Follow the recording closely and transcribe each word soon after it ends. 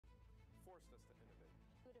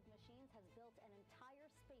Intuitive Machines has built an entire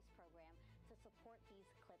space program to support these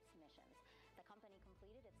CLIPS missions. The company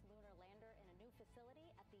completed its lunar lander in a new facility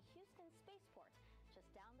at the Houston Spaceport, just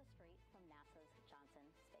down the street from NASA's Johnson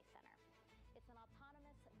Space Center. It's an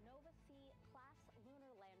autonomous Nova-C class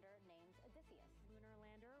lunar lander named Odysseus. Lunar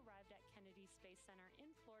lander arrived at Kennedy Space Center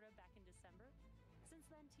in Florida back in December. Since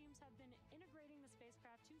then, teams have been integrating the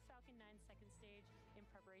spacecraft to Falcon 9's second stage in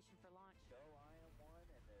preparation for launch. Go IM-1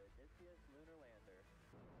 and the Odysseus lunar lander.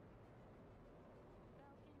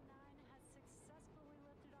 Falcon 9 has successfully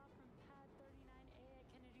lifted off from Pad 39A at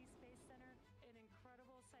Kennedy Space Center. An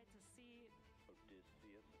incredible sight to see.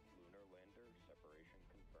 Odysseus lunar lander separation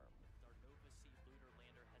confirmed. Our Nova-C lunar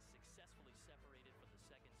lander has successfully separated from the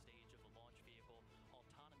second stage of the launch vehicle,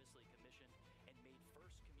 autonomously commissioned, and made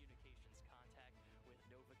first communications contact with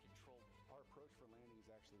Nova Control. Our approach for landing is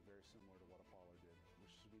actually very similar to what Apollo did,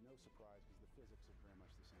 which should be no surprise because the physics are very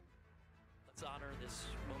much the same. Let's honor this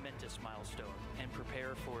momentous milestone and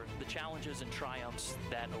prepare for the challenges and triumphs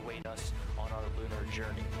that await us on our lunar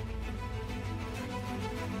journey.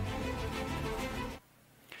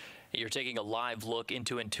 You're taking a live look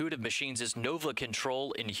into Intuitive Machines' Nova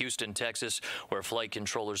Control in Houston, Texas, where flight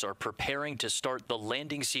controllers are preparing to start the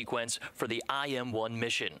landing sequence for the IM-1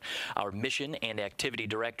 mission. Our mission and activity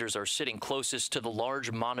directors are sitting closest to the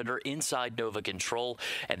large monitor inside Nova Control,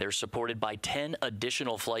 and they're supported by 10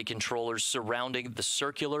 additional flight controllers surrounding the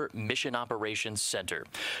circular Mission Operations Center.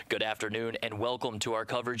 Good afternoon and welcome to our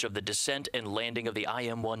coverage of the descent and landing of the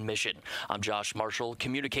IM-1 mission. I'm Josh Marshall,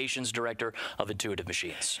 Communications Director of Intuitive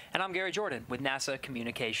Machines. And I'm Gary Jordan with NASA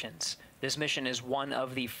Communications. This mission is one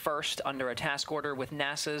of the first under a task order with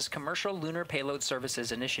NASA's Commercial Lunar Payload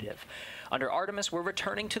Services Initiative. Under Artemis, we're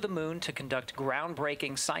returning to the moon to conduct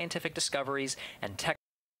groundbreaking scientific discoveries and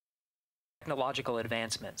technological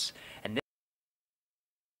advancements. And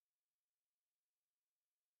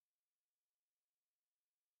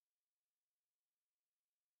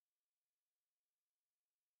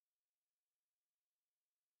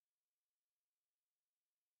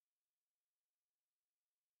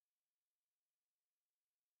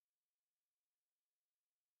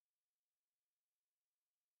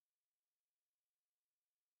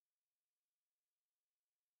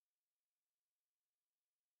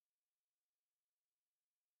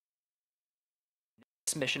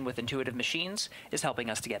mission with Intuitive Machines is helping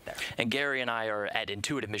us to get there. And Gary and I are at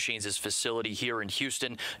Intuitive Machines' facility here in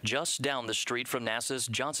Houston, just down the street from NASA's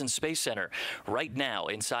Johnson Space Center. Right now,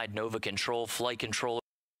 inside Nova Control, flight controller,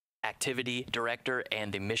 activity director,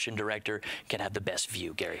 and the mission director can have the best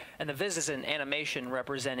view, Gary. And the viz is an animation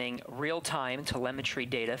representing real-time telemetry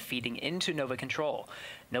data feeding into Nova Control.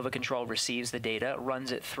 Nova Control receives the data,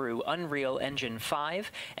 runs it through Unreal Engine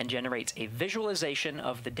 5, and generates a visualization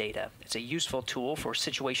of the data. It's a useful tool for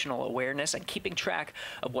situational awareness and keeping track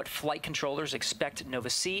of what flight controllers expect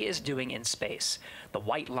Nova-C is doing in space. The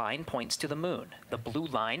white line points to the moon. The blue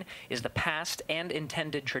line is the past and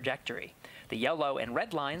intended trajectory. The yellow and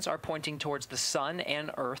red lines are pointing towards the sun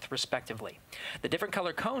and Earth, respectively. The different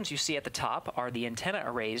color cones you see at the top are the antenna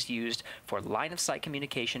arrays used for line-of-sight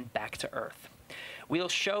communication back to Earth. We'll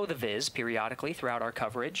show the viz periodically throughout our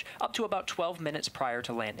coverage, up to about 12 minutes prior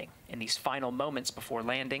to landing. In these final moments before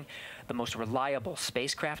landing, the most reliable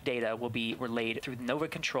spacecraft data will be relayed through Nova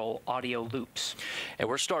Control audio loops. And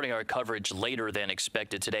we're starting our coverage later than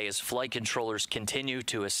expected today as flight controllers continue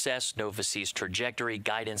to assess Nova-C's trajectory,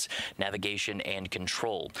 guidance, navigation, and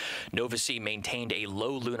control. Nova-C maintained a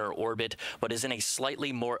low lunar orbit, but is in a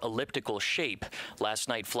slightly more elliptical shape. Last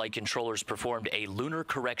night, flight controllers performed a lunar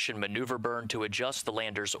correction maneuver burn to adjust the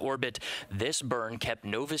lander's orbit. This burn kept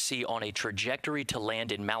Nova-C on a trajectory to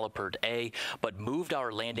land in Malapert A, but moved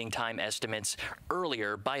our landing time estimates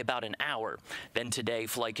earlier by about an hour. Then today,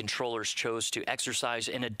 flight controllers chose to exercise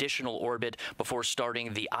an additional orbit before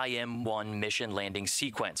starting the IM-1 mission landing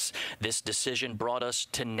sequence. This decision brought us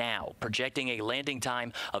to now, projecting a landing time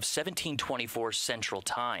of 1724 Central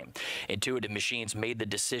Time. Intuitive Machines made the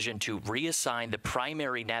decision to reassign the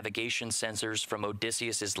primary navigation sensors from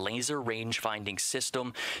Odysseus's laser range finding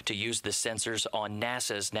system to use the sensors on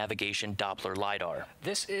NASA's navigation Doppler LiDAR.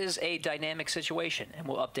 This is a dynamic situation, and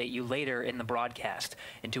we'll update you later in the broadcast.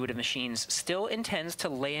 Intuitive Machines still intends to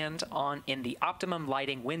land in the optimum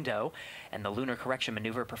lighting window, and the lunar correction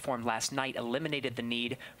maneuver performed last night eliminated the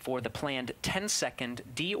need for the planned 10-second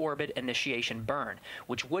deorbit initiation burn,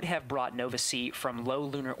 which would have brought Nova-C from low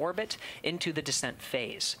lunar orbit into the descent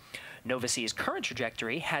phase. Nova-C's current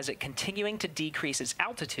trajectory has it continuing to decrease its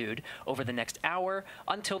altitude over the next hour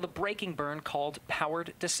until the braking burn called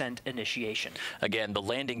powered descent initiation. Again, the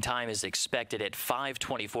landing time is expected at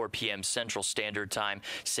 5:24 p.m. Central Standard Time,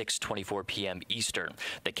 6:24 p.m. Eastern.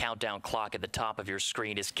 The countdown clock at the top of your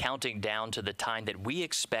screen is counting down to the time that we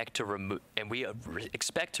expect to remove, and we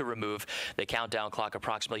expect to remove the countdown clock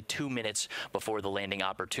approximately 2 minutes before the landing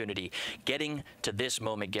opportunity. Getting to this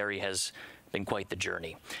moment, Gary, has been quite the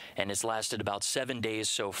journey, and it's lasted about 7 days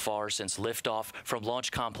so far since liftoff from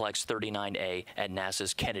Launch Complex 39A at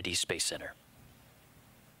NASA's Kennedy Space Center.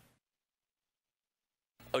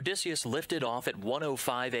 Odysseus lifted off at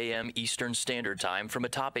 1:05 a.m. Eastern Standard Time from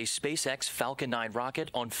atop a SpaceX Falcon 9 rocket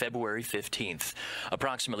on February 15th.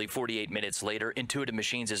 Approximately 48 minutes later, Intuitive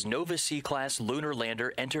Machines' Nova C-class lunar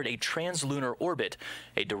lander entered a translunar orbit,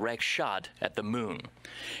 a direct shot at the moon.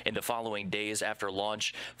 In the following days after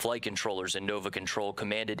launch, flight controllers in Nova Control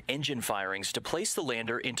commanded engine firings to place the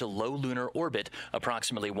lander into low lunar orbit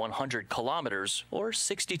approximately 100 kilometers or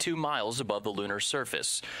 62 miles above the lunar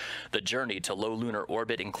surface. The journey to low lunar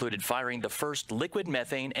orbit included firing the first liquid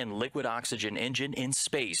methane and liquid oxygen engine in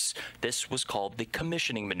space. This was called the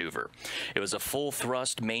commissioning maneuver. It was a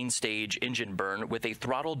full-thrust main stage engine burn with a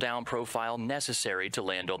throttle-down profile necessary to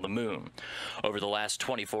land on the moon. Over the last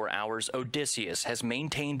 24 hours, Odysseus has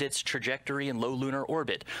maintained its trajectory in low lunar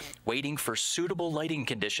orbit, waiting for suitable lighting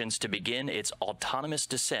conditions to begin its autonomous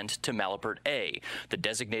descent to Malapert A, the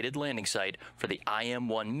designated landing site for the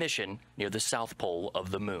IM-1 mission near the south pole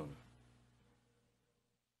of the moon.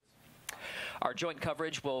 Our joint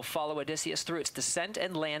coverage will follow Odysseus through its descent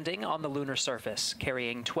and landing on the lunar surface,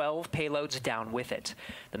 carrying 12 payloads down with it.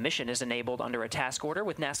 The mission is enabled under a task order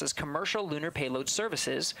with NASA's Commercial Lunar Payload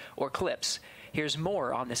Services, or CLPS. Here's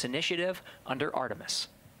more on this initiative under Artemis.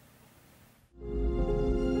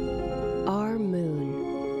 Our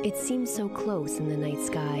moon. It seems so close in the night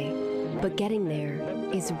sky, but getting there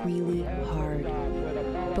is really hard.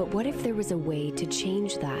 But what if there was a way to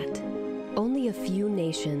change that? Only a few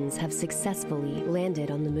nations have successfully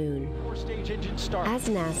landed on the moon. As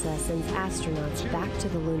NASA sends astronauts back to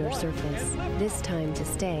the lunar surface, this time to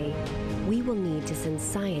stay, we will need to send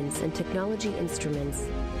science and technology instruments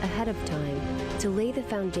ahead of time to lay the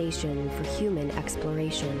foundation for human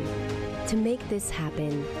exploration. To make this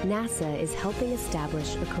happen, NASA is helping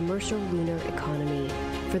establish a commercial lunar economy.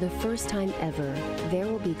 For the first time ever, there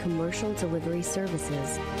will be commercial delivery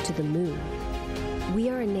services to the moon. We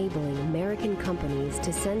are enabling American companies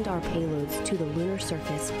to send our payloads to the lunar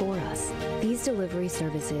surface for us. These delivery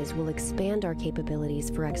services will expand our capabilities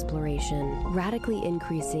for exploration, radically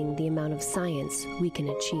increasing the amount of science we can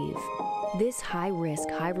achieve. This high-risk,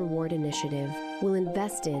 high-reward initiative will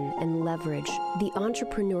invest in and leverage the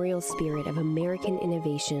entrepreneurial spirit of American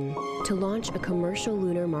innovation to launch a commercial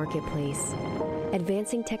lunar marketplace,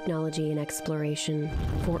 advancing technology and exploration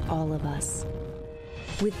for all of us.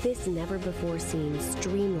 With this never-before-seen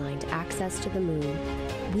streamlined access to the moon,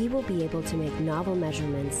 we will be able to make novel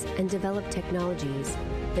measurements and develop technologies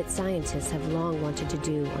that scientists have long wanted to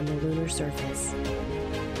do on the lunar surface.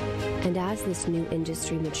 And as this new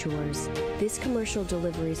industry matures, this commercial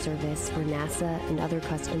delivery service for NASA and other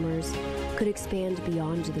customers could expand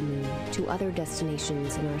beyond the moon to other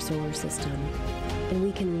destinations in our solar system. And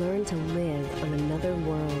we can learn to live on another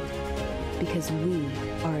world because we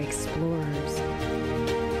are explorers.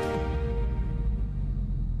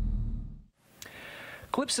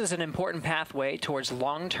 CLPS is an important pathway towards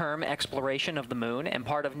long-term exploration of the moon and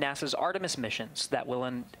part of NASA's Artemis missions that will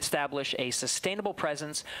establish a sustainable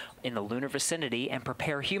presence in the lunar vicinity and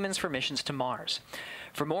prepare humans for missions to Mars.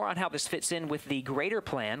 For more on how this fits in with the greater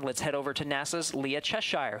plan, let's head over to NASA's Leah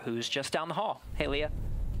Cheshire, who's just down the hall. Hey, Leah.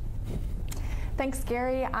 Thanks,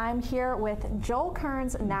 Gary. I'm here with Joel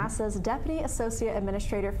Kearns, NASA's Deputy Associate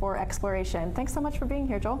Administrator for Exploration. Thanks so much for being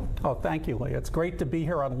here, Joel. Oh, thank you, Leah. It's great to be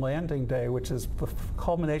here on Landing Day, which is the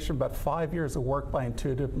culmination of about 5 years of work by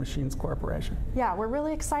Intuitive Machines Corporation. Yeah, we're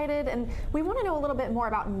really excited, and we want to know a little bit more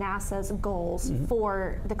about NASA's goals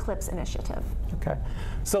for the CLPS initiative. Okay.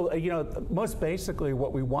 So, most basically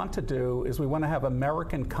what we want to do is we want to have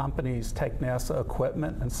American companies take NASA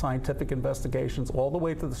equipment and scientific investigations all the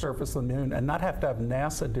way to the surface of the moon and not have to have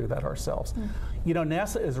NASA do that ourselves.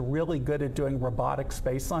 NASA is really good at doing robotic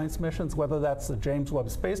space science missions, whether that's the James Webb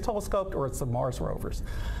Space Telescope or it's the Mars rovers.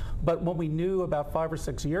 But when we knew about 5 or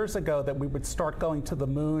 6 years ago that we would start going to the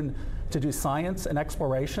moon to do science and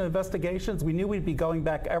exploration investigations, we knew we'd be going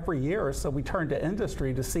back every year, so we turned to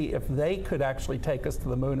industry to see if they could actually take us to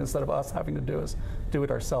the moon instead of us having to do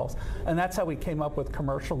it ourselves. And that's how we came up with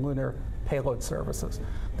Commercial Lunar payload services.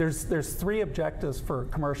 There's three objectives for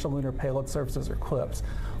commercial lunar payload services, or CLPS.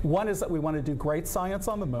 One is that we want to do great science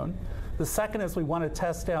on the moon. The second is we want to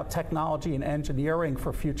test out technology and engineering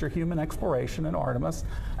for future human exploration in Artemis.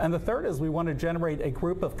 And the third is we want to generate a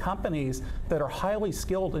group of companies that are highly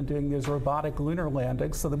skilled in doing these robotic lunar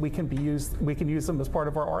landings so that we can use them as part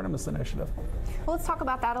of our Artemis initiative. Well, let's talk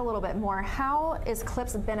about that a little bit more. How is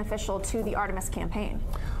CLPS beneficial to the Artemis campaign?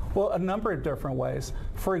 Well, a number of different ways.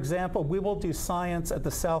 For example, we will do science at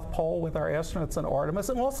the South Pole with our astronauts in Artemis,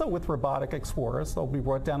 and also with robotic explorers. They'll be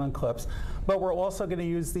brought down on CLPS. But we're also going to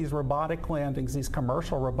use these robotic landings, these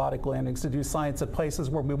commercial robotic landings, to do science at places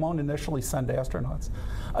where we won't initially send astronauts.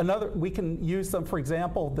 We can use them, for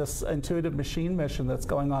example, this intuitive machine mission that's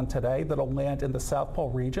going on today that'll land in the South Pole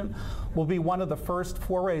region will be one of the first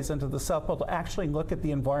forays into the South Pole to actually look at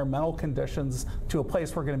the environmental conditions to a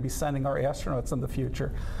place we're going to be sending our astronauts in the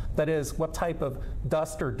future. That is, what type of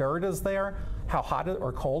dust or dirt is there? How hot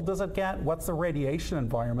or cold does it get? What's the radiation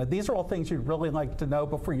environment? These are all things you'd really like to know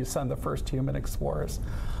before you send the first human explorers.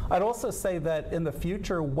 I'd also say that in the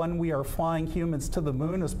future, when we are flying humans to the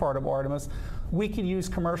moon as part of Artemis, we can use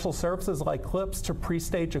commercial services like CLPS to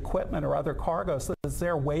pre-stage equipment or other cargo so that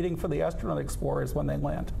they're waiting for the astronaut explorers when they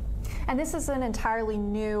land. And this is an entirely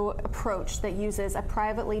new approach that uses a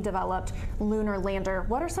privately developed lunar lander.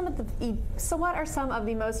 What are some of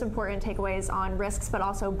the most important takeaways on risks but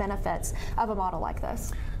also benefits of a model like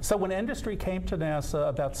this? So when industry came to NASA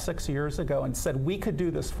about 6 years ago and said, we could do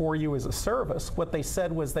this for you as a service, what they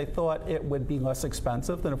said was they thought it would be less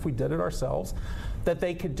expensive than if we did it ourselves, that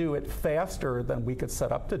they could do it faster than we could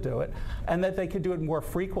set up to do it, and that they could do it more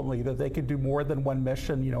frequently, that they could do more than one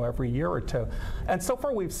mission, every year or two. And so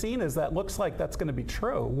far we've seen is that looks like that's going to be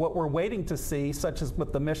true. What we're waiting to see, such as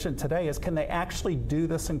with the mission today, is can they actually do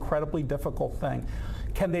this incredibly difficult thing?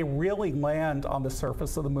 Can they really land on the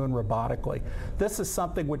surface of the moon robotically? This is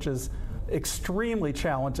something which is extremely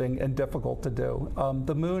challenging and difficult to do.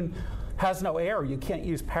 The moon has no air. You can't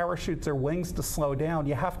use parachutes or wings to slow down.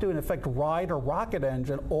 You have to, in effect, ride a rocket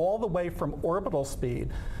engine all the way from orbital speed,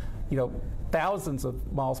 thousands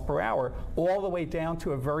of miles per hour, all the way down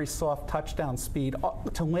to a very soft touchdown speed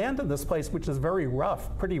to land in this place, which is very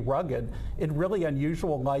rough, pretty rugged, in really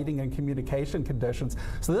unusual lighting and communication conditions.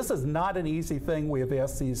 So this is not an easy thing we have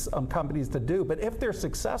asked these companies to do, but if they're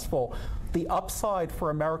successful, the upside for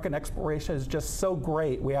American exploration is just so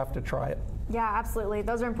great, we have to try it. Yeah, absolutely.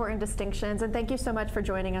 Those are important distinctions. And thank you so much for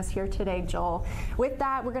joining us here today, Joel. With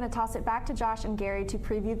that, we're going to toss it back to Josh and Gary to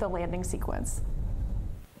preview the landing sequence.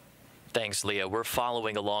 Thanks, Leah. We're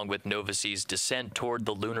following along with Nova-C's descent toward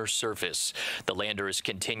the lunar surface. The lander is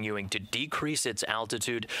continuing to decrease its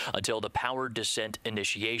altitude until the powered descent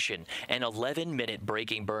initiation, an 11-minute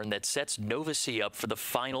braking burn that sets Nova-C up for the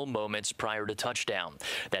final moments prior to touchdown.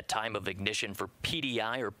 That time of ignition for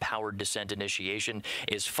PDI, or powered descent initiation,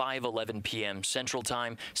 is 5:11 p.m. Central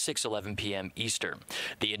Time, 6:11 p.m. Eastern.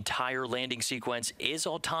 The entire landing sequence is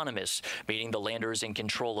autonomous, meaning the lander is in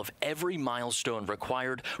control of every milestone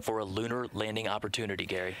required for a lunar landing opportunity,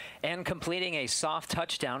 Gary. And completing a soft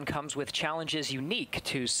touchdown comes with challenges unique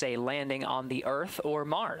to, say, landing on the Earth or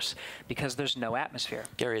Mars, because there's no atmosphere.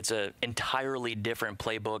 Gary, it's an entirely different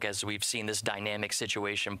playbook as we've seen this dynamic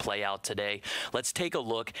situation play out today. Let's take a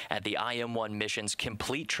look at the IM-1 mission's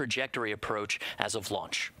complete trajectory approach as of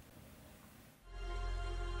launch.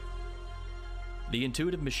 The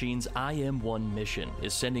Intuitive Machines IM-1 mission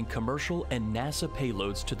is sending commercial and NASA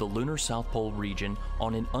payloads to the lunar South Pole region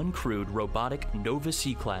on an uncrewed robotic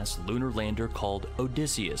Nova-C class lunar lander called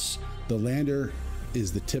Odysseus. The lander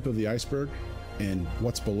is the tip of the iceberg, and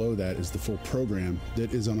what's below that is the full program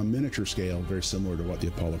that is on a miniature scale, very similar to what the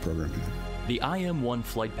Apollo program had. The IM-1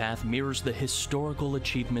 flight path mirrors the historical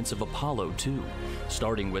achievements of Apollo 2,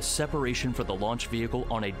 starting with separation for the launch vehicle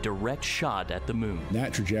on a direct shot at the moon.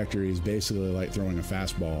 That trajectory is basically like throwing a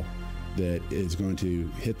fastball that is going to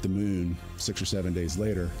hit the moon 6 or 7 days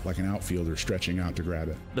later, like an outfielder stretching out to grab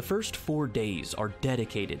it. The first 4 days are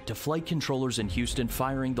dedicated to flight controllers in Houston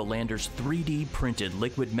firing the lander's 3D printed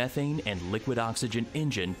liquid methane and liquid oxygen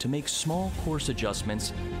engine to make small course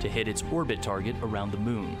adjustments to hit its orbit target around the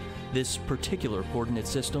moon. This particular coordinate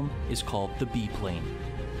system is called the B-plane.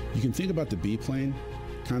 You can think about the B-plane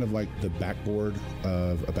kind of like the backboard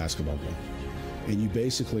of a basketball goal. And you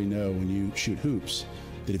basically know when you shoot hoops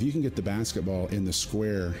that if you can get the basketball in the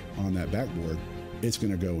square on that backboard, it's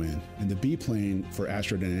going to go in. And the B-plane for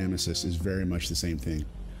astrodynamicists is very much the same thing.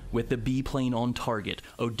 With the B-plane on target,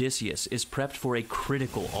 Odysseus is prepped for a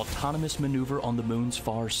critical autonomous maneuver on the moon's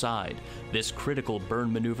far side. This critical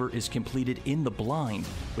burn maneuver is completed in the blind,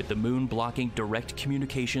 with the moon blocking direct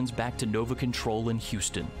communications back to Nova Control in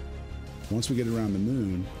Houston. Once we get around the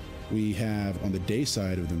moon, we have on the day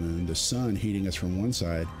side of the moon, the sun heating us from one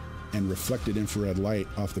side and reflected infrared light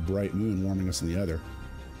off the bright moon warming us on the other.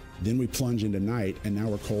 Then we plunge into night, and now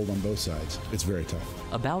we're cold on both sides. It's very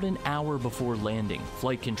tough. About an hour before landing,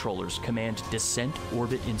 flight controllers command Descent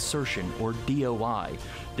Orbit Insertion, or DOI.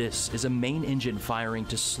 This is a main engine firing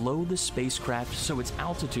to slow the spacecraft so its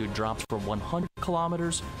altitude drops from 100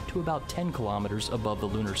 kilometers to about 10 kilometers above the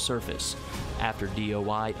lunar surface. After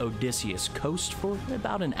DOI, Odysseus coasts for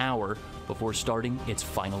about an hour before starting its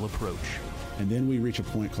final approach. And then we reach a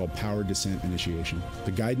point called powered descent initiation.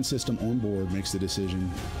 The guidance system on board makes the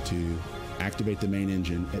decision to activate the main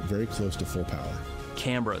engine at very close to full power.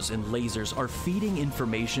 Cameras and lasers are feeding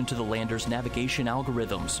information to the lander's navigation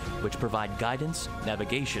algorithms, which provide guidance,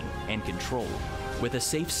 navigation, and control. With a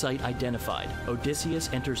safe site identified,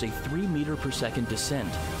 Odysseus enters a 3 meter per second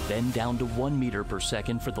descent, then down to 1 meter per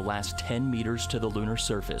second for the last 10 meters to the lunar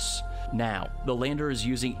surface. Now, the lander is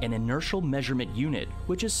using an inertial measurement unit,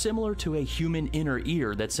 which is similar to a human inner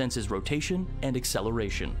ear that senses rotation and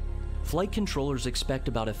acceleration. Flight controllers expect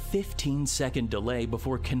about a 15-second delay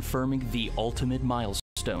before confirming the ultimate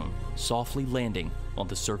milestone, softly landing on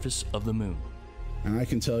the surface of the moon. And I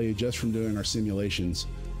can tell you just from doing our simulations,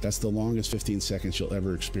 that's the longest 15 seconds you'll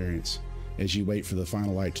ever experience as you wait for the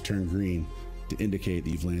final light to turn green to indicate that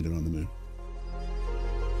you've landed on the moon.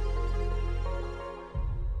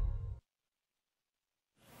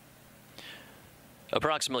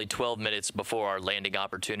 Approximately 12 minutes before our landing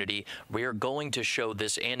opportunity, we are going to show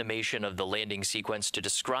this animation of the landing sequence to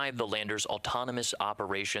describe the lander's autonomous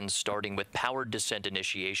operations, starting with powered descent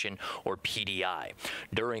initiation, or PDI.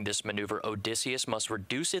 During this maneuver, Odysseus must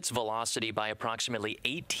reduce its velocity by approximately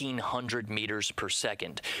 1,800 meters per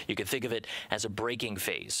second. You can think of it as a braking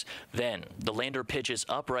phase. Then, the lander pitches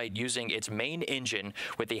upright using its main engine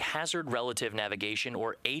with the Hazard Relative Navigation,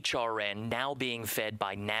 or HRN, now being fed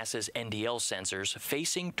by NASA's NDL sensors,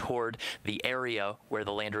 facing toward the area where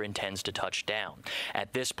the lander intends to touch down.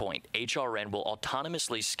 At this point, HRN will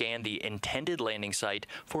autonomously scan the intended landing site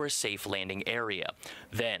for a safe landing area.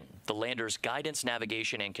 Then, the lander's guidance,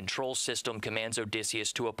 navigation, and control system commands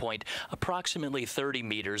Odysseus to a point approximately 30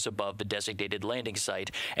 meters above the designated landing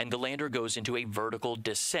site, and the lander goes into a vertical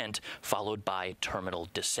descent, followed by terminal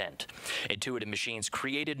descent. Intuitive Machines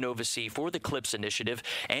created Nova-C for the CLIPS initiative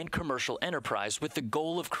and commercial enterprise with the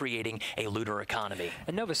goal of creating a lunar economy.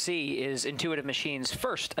 And Nova-C is Intuitive Machines'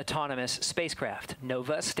 first autonomous spacecraft.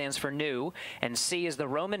 Nova stands for new, and C is the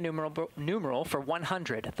Roman numeral for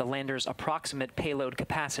 100, the lander's approximate payload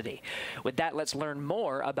capacity. With that, let's learn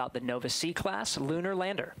more about the Nova-C class lunar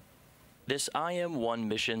lander. This IM-1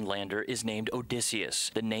 mission lander is named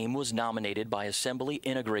Odysseus. The name was nominated by Assembly,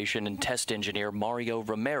 Integration, and Test Engineer Mario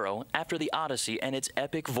Romero after the Odyssey and its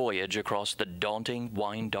epic voyage across the daunting,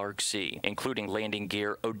 wine-dark sea. Including landing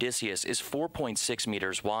gear, Odysseus is 4.6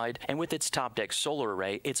 meters wide, and with its top-deck solar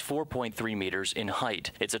array, it's 4.3 meters in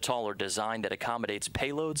height. It's a taller design that accommodates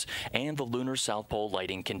payloads and the lunar South Pole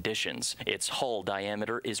lighting conditions. Its hull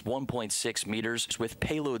diameter is 1.6 meters, with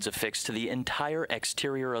payloads affixed to the entire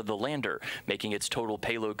exterior of the lander, making its total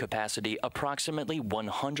payload capacity approximately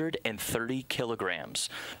 130 kilograms.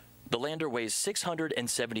 The lander weighs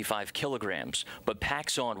 675 kilograms, but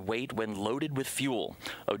packs on weight when loaded with fuel.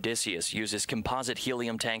 Odysseus uses composite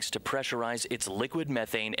helium tanks to pressurize its liquid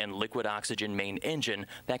methane and liquid oxygen main engine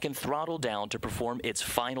that can throttle down to perform its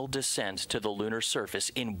final descent to the lunar surface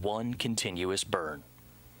in one continuous burn.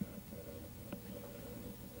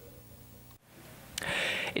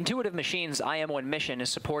 Intuitive Machines' IM-1 mission is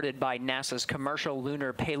supported by NASA's Commercial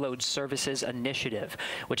Lunar Payload Services Initiative,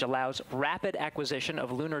 which allows rapid acquisition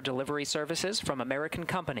of lunar delivery services from American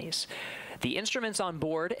companies. The instruments on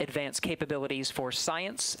board advance capabilities for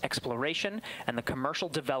science, exploration, and the commercial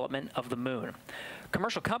development of the moon.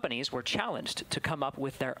 Commercial companies were challenged to come up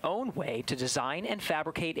with their own way to design and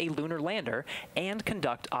fabricate a lunar lander and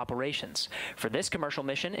conduct operations. For this commercial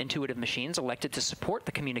mission, Intuitive Machines elected to support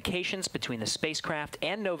the communications between the spacecraft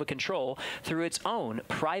and Nova Control through its own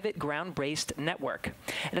private ground-based network.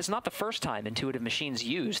 And it's not the first time Intuitive Machines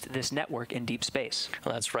used this network in deep space.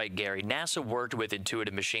 Well, that's right, Gary. NASA worked with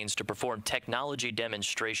Intuitive Machines to perform technology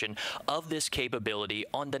demonstration of this capability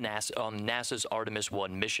on NASA's Artemis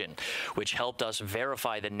 1 mission, which helped us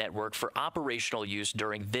verify the network for operational use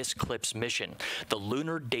during this CLIPS mission. The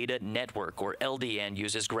Lunar Data Network, or LDN,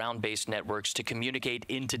 uses ground-based networks to communicate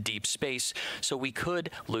into deep space, so we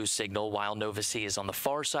could lose signal while Nova-C is on the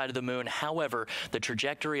far side of the moon. However, the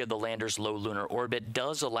trajectory of the lander's low lunar orbit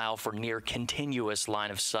does allow for near continuous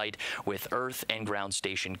line of sight with Earth and ground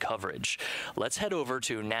station coverage. Let's head over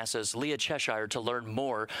to NASA's Leah Cheshire to learn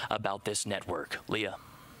more about this network. Leah.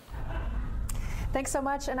 Thanks so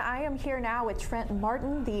much. And I am here now with Trent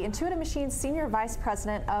Martin, the Intuitive Machines Senior Vice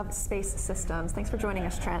President of Space Systems. Thanks for joining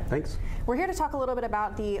us, Trent. Thanks. We're here to talk a little bit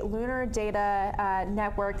about the Lunar Data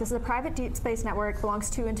Network. This is a private deep space network, belongs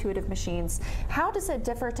to Intuitive Machines. How does it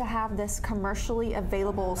differ to have this commercially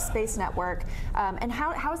available space network? And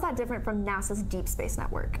how is that different from NASA's Deep Space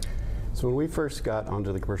Network? So when we first got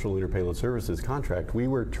onto the Commercial Lunar Payload Services contract, we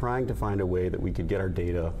were trying to find a way that we could get our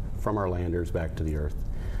data from our landers back to the Earth.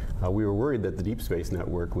 We were worried that the Deep Space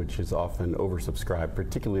Network, which is often oversubscribed,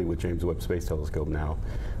 particularly with James Webb Space Telescope now,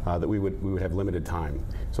 that we would have limited time.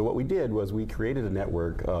 So what we did was we created a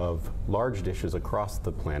network of large dishes across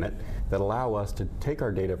the planet that allow us to take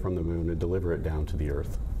our data from the moon and deliver it down to the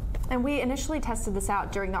Earth. And we initially tested this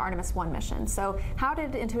out during the Artemis 1 mission. So how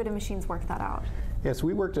did Intuitive Machines work that out? Yes,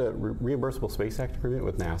 we worked a reimbursable Space Act agreement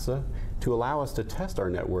with NASA to allow us to test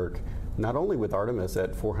our network not only with Artemis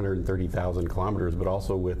at 430,000 kilometers, but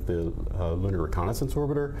also with the Lunar Reconnaissance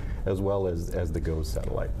Orbiter, as well as the GOES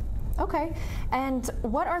satellite. Okay, and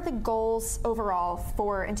what are the goals overall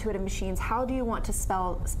for Intuitive Machines? How do you want to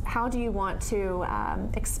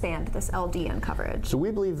expand this LDN coverage? So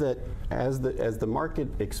we believe that as the market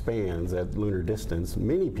expands at lunar distance,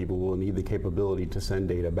 many people will need the capability to send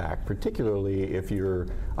data back, particularly if you're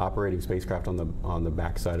operating spacecraft on the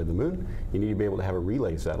backside of the moon. You need to be able to have a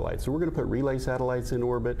relay satellite. So we're going to put relay satellites in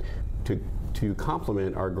orbit to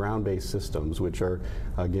complement our ground-based systems, which are,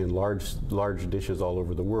 again, large dishes all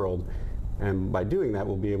over the world. And by doing that,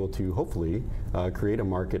 we'll be able to hopefully create a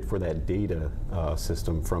market for that data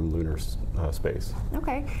system from lunar space.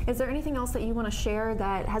 Okay. Is there anything else that you want to share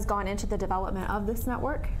that has gone into the development of this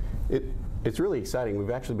network? It's really exciting. We've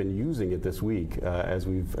actually been using it this week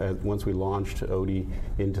once we launched Odysseus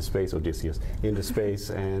into space,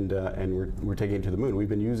 and we're taking it to the moon. We've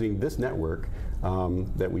been using this network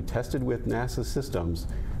that we tested with NASA systems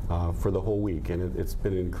for the whole week, and it's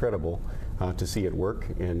been incredible to see it work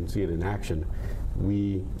and see it in action.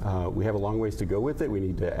 We have a long ways to go with it. We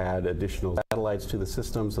need to add additional satellites to the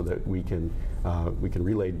system so that we can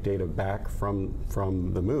relay data back from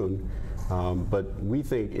the moon. But we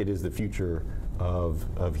think it is the future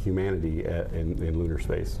of humanity in lunar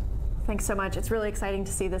space. Thanks so much. It's really exciting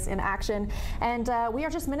to see this in action. And we are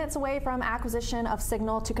just minutes away from acquisition of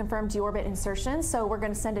signal to confirm deorbit insertion. So we're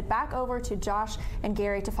going to send it back over to Josh and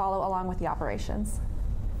Gary to follow along with the operations.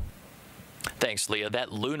 Thanks, Leah.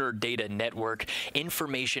 That Lunar Data Network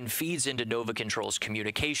information feeds into Nova Control's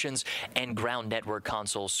communications and ground network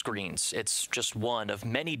console screens. It's just one of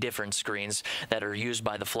many different screens that are used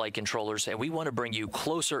by the flight controllers, and we want to bring you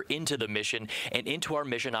closer into the mission and into our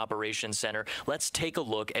Mission Operations Center. Let's take a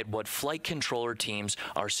look at what flight controller teams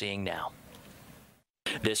are seeing now.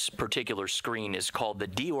 This particular screen is called the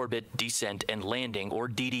Deorbit Descent and Landing, or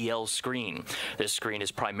DDL screen. This screen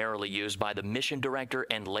is primarily used by the mission director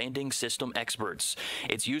and landing system experts.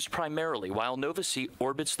 It's used primarily while Nova-C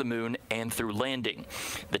orbits the moon and through landing.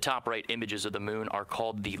 The top right images of the moon are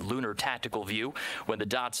called the lunar tactical view. When the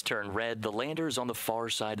dots turn red, the lander is on the far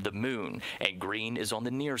side of the moon, and green is on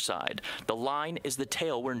the near side. The line is the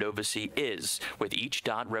tail where Nova-C is, with each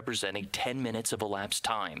dot representing 10 minutes of elapsed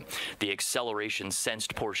time. The acceleration sensed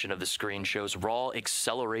portion of the screen shows raw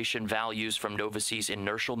acceleration values from Nova-C's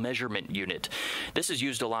inertial measurement unit. This is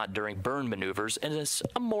used a lot during burn maneuvers and is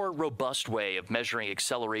a more robust way of measuring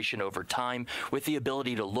acceleration over time with the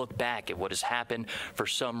ability to look back at what has happened. For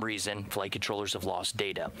some reason, flight controllers have lost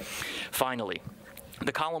data. Finally,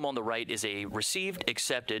 the column on the right is a received,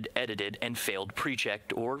 accepted, edited, and failed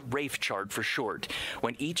pre-checked, or RAFE chart for short.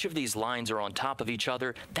 When each of these lines are on top of each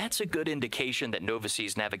other, that's a good indication that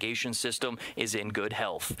Nova-C's navigation system is in good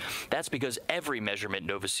health. That's because every measurement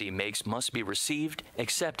Nova-C makes must be received,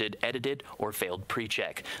 accepted, edited, or failed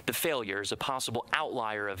pre-check. The failure is a possible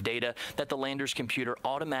outlier of data that the lander's computer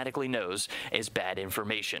automatically knows is bad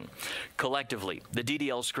information. Collectively, the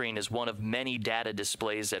DDL screen is one of many data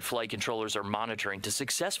displays that flight controllers are monitoring to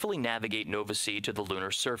successfully navigate Nova-C to the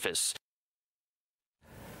lunar surface.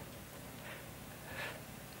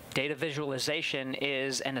 Data visualization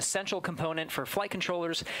is an essential component for flight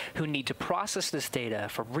controllers who need to process this data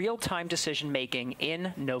for real-time decision-making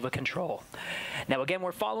in Nova Control. Now, again,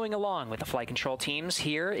 we're following along with the flight control teams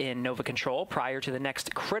here in Nova Control prior to the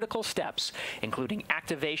next critical steps, including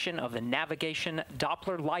activation of the navigation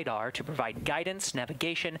Doppler LiDAR to provide guidance,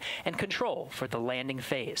 navigation, and control for the landing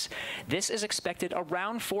phase. This is expected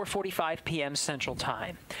around 4:45 p.m. Central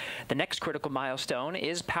Time. The next critical milestone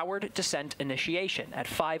is powered descent initiation at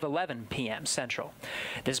 5:11 p.m. Central.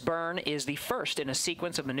 This burn is the first in a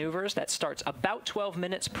sequence of maneuvers that starts about 12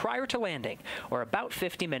 minutes prior to landing, or about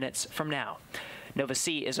 50 minutes from now.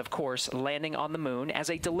 Nova-C is, of course, landing on the moon as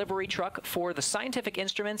a delivery truck for the scientific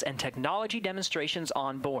instruments and technology demonstrations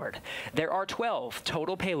on board. There are 12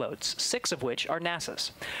 total payloads, 6 of which are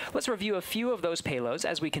NASA's. Let's review a few of those payloads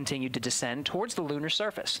as we continue to descend towards the lunar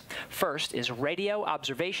surface. First is radio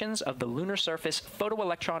observations of the lunar surface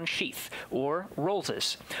photoelectron sheath, or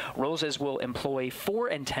ROLSES. ROLSES will employ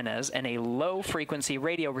 4 antennas and a low-frequency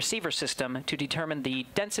radio receiver system to determine the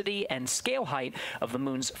density and scale height of the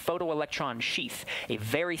moon's photoelectron sheath, a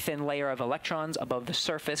very thin layer of electrons above the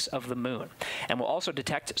surface of the moon, and will also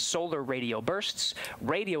detect solar radio bursts,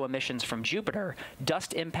 radio emissions from Jupiter,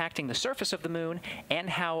 dust impacting the surface of the moon, and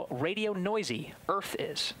how radio noisy Earth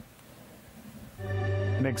is.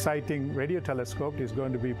 An exciting radio telescope is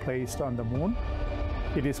going to be placed on the moon.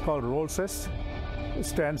 It is called ROLSES. It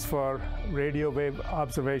stands for Radio Wave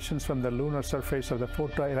Observations from the Lunar Surface of the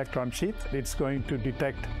Photoelectron Sheath. It's going to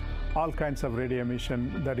detect all kinds of radio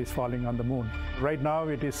emission that is falling on the moon. Right now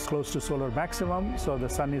it is close to solar maximum, so the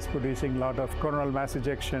sun is producing a lot of coronal mass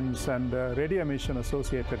ejections and radio emission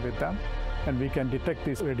associated with them, and we can detect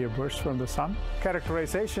these radio bursts from the sun.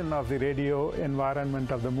 Characterization of the radio environment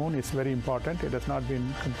of the moon is very important. It has not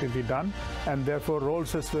been completely done, and therefore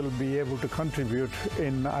ROLSES will be able to contribute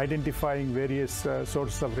in identifying various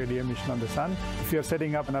sources of radio emission on the sun. If you're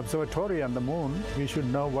setting up an observatory on the moon, we should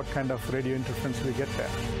know what kind of radio interference we get there.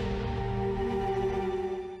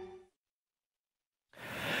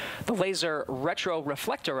 The Laser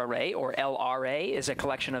Retroreflector Array, or LRA, is a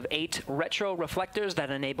collection of 8 retroreflectors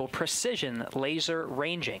that enable precision laser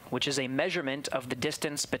ranging, which is a measurement of the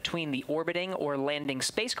distance between the orbiting or landing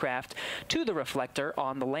spacecraft to the reflector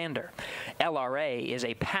on the lander. LRA is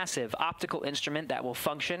a passive optical instrument that will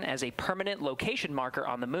function as a permanent location marker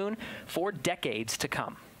on the moon for decades to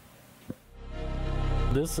come.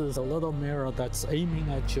 This is a little mirror that's aiming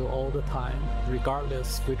at you all the time,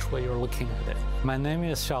 regardless which way you're looking at it. My name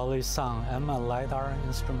is Xiaoli Sang. I'm a LiDAR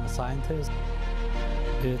instrument scientist.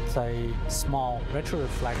 It's a small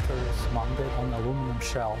retroreflector mounted on aluminum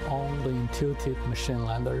shell on the intuitive machine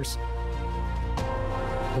landers.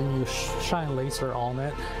 When you shine laser on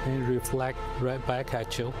it, it reflects right back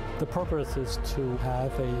at you. The purpose is to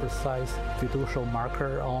have a precise fiducial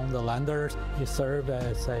marker on the landers. It serves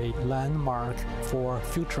as a landmark for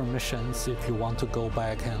future missions if you want to go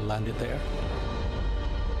back and land it there.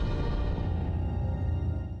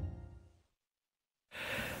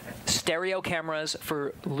 Stereo cameras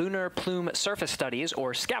for lunar plume surface studies,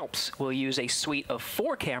 or SCALPs, will use a suite of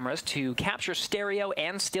 4 cameras to capture stereo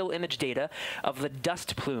and still image data of the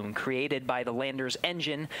dust plume created by the lander's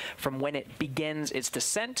engine from when it begins its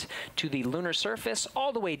descent to the lunar surface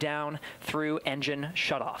all the way down through engine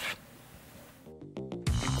shutoff.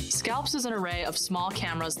 SCALPs is an array of small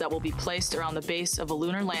cameras that will be placed around the base of a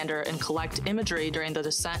lunar lander and collect imagery during the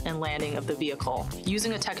descent and landing of the vehicle.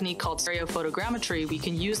 Using a technique called stereophotogrammetry, we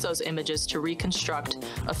can use those images to reconstruct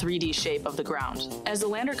a 3D shape of the ground. As the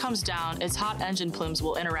lander comes down, its hot engine plumes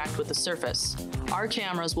will interact with the surface. Our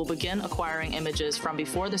cameras will begin acquiring images from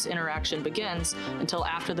before this interaction begins until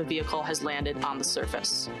after the vehicle has landed on the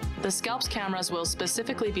surface. The SCALPs cameras will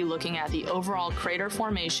specifically be looking at the overall crater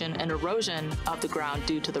formation and erosion of the ground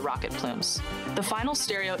due to the rocket plumes. The final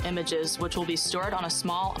stereo images, which will be stored on a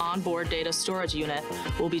small onboard data storage unit,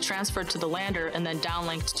 will be transferred to the lander and then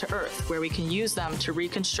downlinked to Earth, where we can use them to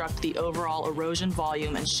reconstruct the overall erosion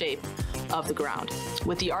volume and shape of the ground.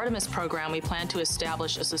 With the Artemis program, we plan to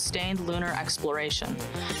establish a sustained lunar exploration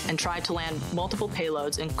and try to land multiple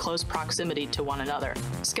payloads in close proximity to one another.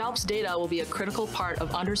 SCALPs data will be a critical part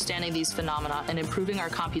of understanding these phenomena and improving our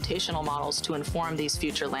computational models to inform these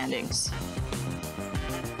future landings.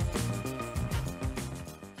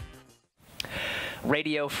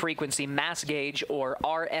 Radio Frequency Mass Gauge, or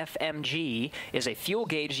RFMG, is a fuel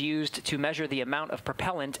gauge used to measure the amount of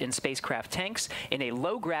propellant in spacecraft tanks in a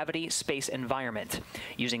low-gravity space environment.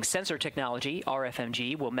 Using sensor technology,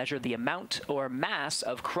 RFMG will measure the amount or mass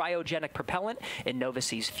of cryogenic propellant in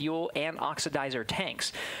Nova-C's fuel and oxidizer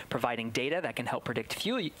tanks, providing data that can help predict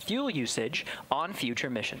fuel usage on future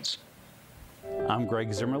missions. I'm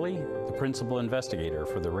Greg Zimmerly, the principal investigator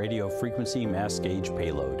for the Radio Frequency Mass Gauge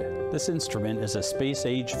payload. This instrument is a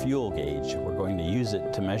space-age fuel gauge. We're going to use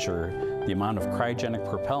it to measure the amount of cryogenic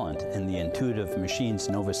propellant in the Intuitive Machines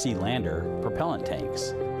Nova-C lander propellant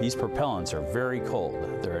tanks. These propellants are very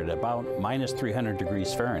cold. They're at about -300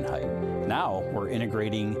 degrees Fahrenheit. Now we're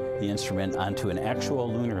integrating the instrument onto an actual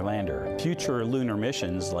lunar lander. Future lunar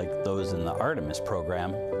missions, like those in the Artemis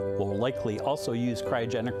program, will likely also use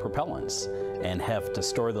cryogenic propellants. and have to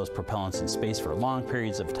store those propellants in space for long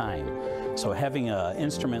periods of time. So having an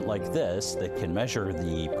instrument like this that can measure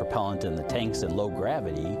the propellant in the tanks in low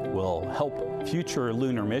gravity will help future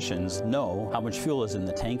lunar missions know how much fuel is in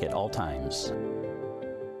the tank at all times.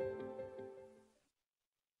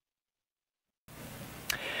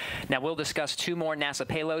 Now we'll discuss two more NASA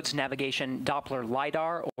payloads, Navigation Doppler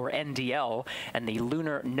LiDAR, or NDL, and the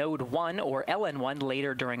Lunar Node 1, or LN1,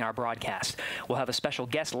 later during our broadcast. We'll have a special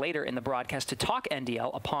guest later in the broadcast to talk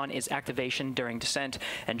NDL upon its activation during descent.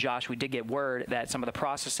 And Josh, we did get word that some of the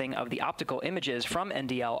processing of the optical images from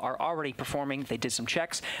NDL are already performing. They did some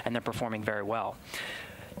checks, and they're performing very well.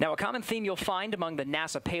 Now, a common theme you'll find among the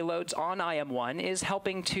NASA payloads on IM-1 is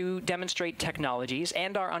helping to demonstrate technologies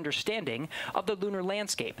and our understanding of the lunar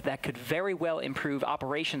landscape that could very well improve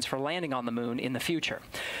operations for landing on the moon in the future.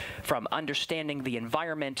 From understanding the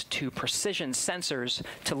environment to precision sensors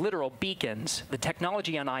to literal beacons, the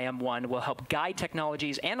technology on IM-1 will help guide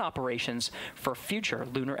technologies and operations for future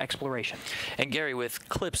lunar exploration. And Gary, with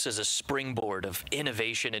CLIPS as a springboard of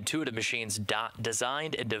innovation, Intuitive Machines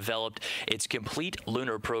designed and developed its complete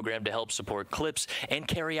lunar program to help support CLIPS and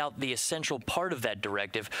carry out the essential part of that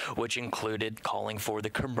directive, which included calling for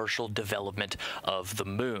the commercial development of the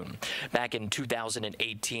moon. Back in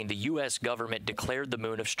 2018, the U.S. government declared the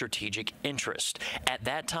moon of strategic interest. At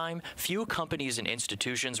that time, few companies and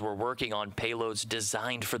institutions were working on payloads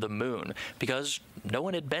designed for the moon because no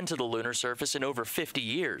one had been to the lunar surface in over 50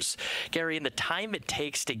 years. Gary, in the time it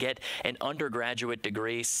takes to get an undergraduate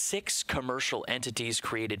degree, 6 commercial entities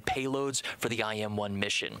created payloads for the IM-1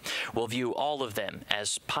 mission. We'll view all of them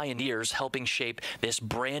as pioneers helping shape this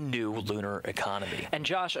brand new lunar economy. And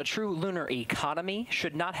Josh, a true lunar economy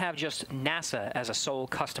should not have just NASA as a sole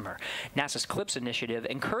customer. NASA's CLIPS initiative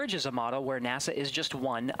encourages a model where NASA is just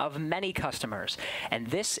one of many customers. And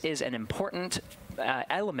this is an important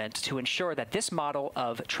element to ensure that this model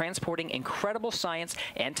of transporting incredible science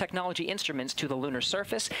and technology instruments to the lunar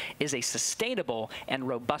surface is a sustainable and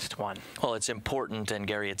robust one. Well, it's important, and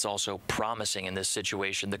Gary, it's also promising in this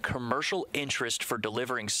situation. The commercial interest for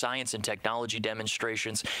delivering science and technology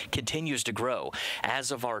demonstrations continues to grow.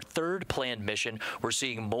 As of our 3rd planned mission, we're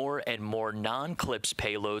seeing more and more non-CLIPS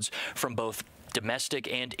payloads from both domestic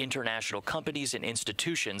and international companies and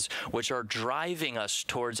institutions, which are driving us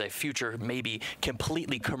towards a future, maybe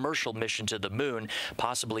completely commercial mission to the moon,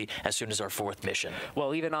 possibly as soon as our 4th mission.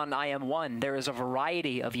 Well, even on IM-1, there is a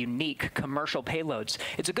variety of unique commercial payloads.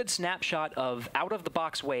 It's a good snapshot of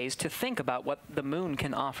out-of-the-box ways to think about what the moon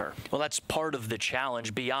can offer. Well, that's part of the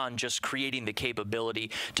challenge. Beyond just creating the capability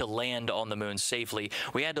to land on the moon safely,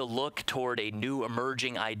 we had to look toward a new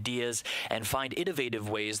emerging ideas and find innovative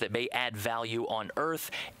ways that may add value on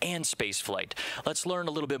Earth and spaceflight. Let's learn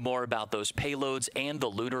a little bit more about those payloads and the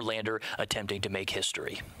lunar lander attempting to make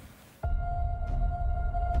history.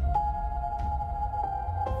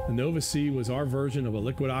 The Nova-C was our version of a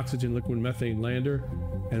liquid oxygen, liquid methane lander,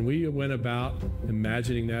 and we went about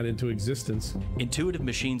imagining that into existence. Intuitive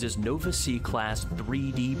Machines' Nova-C class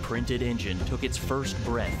 3D printed engine took its first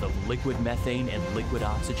breath of liquid methane and liquid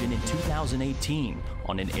oxygen in 2018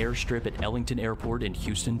 on an airstrip at Ellington Airport in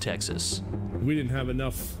Houston, Texas. We didn't have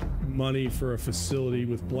enough money for a facility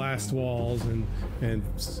with blast walls and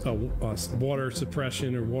water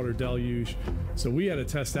suppression or water deluge, so we had to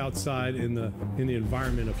test outside in the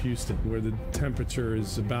environment of Houston, where the temperature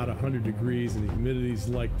is about 100 degrees and the humidity is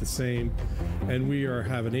like the same, and we are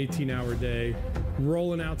having an 18-hour day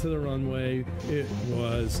rolling out to the runway. It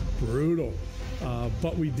was brutal.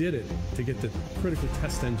 But we did it to get the critical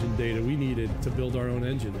test engine data we needed to build our own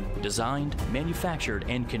engine. Designed, manufactured,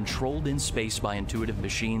 and controlled in space by Intuitive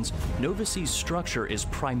Machines, Nova-C's structure is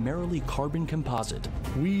primarily carbon composite.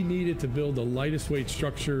 We needed to build the lightest weight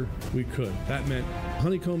structure we could. That meant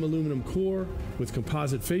honeycomb aluminum core with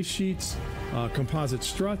composite face sheets, composite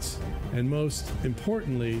struts, and most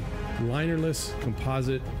importantly, linerless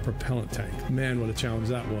composite propellant tank. Man, what a challenge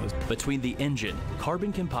that was. Between the engine,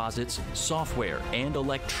 carbon composites, software, and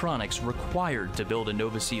electronics required to build a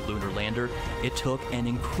Nova-C lunar lander, it took an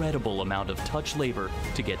incredible amount of touch labor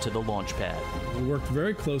to get to the launch pad. We worked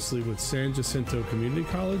very closely with San Jacinto Community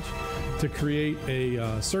College to create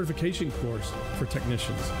a certification course for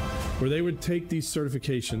technicians, where they would take these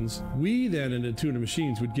certifications. We then, in Intuitive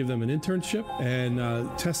Machines, would give them an internship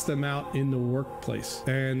and test them out in the workplace.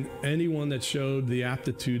 And anyone that showed the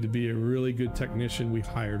aptitude to be a really good technician, we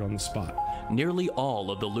hired on the spot. Nearly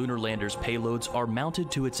all of the lunar lander's payloads are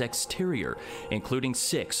mounted to its exterior, including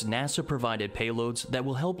 6 NASA-provided payloads that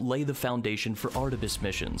will help lay the foundation for Artemis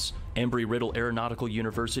missions. Embry-Riddle Aeronautical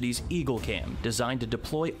University's EagleCam, designed to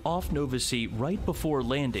deploy off Nova-C right before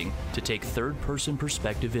landing to take third-person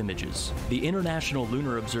perspective images. images. The International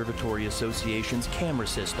Lunar Observatory Association's camera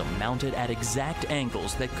system mounted at exact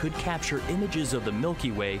angles that could capture images of the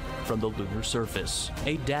Milky Way from the lunar surface.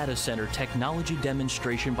 A data center technology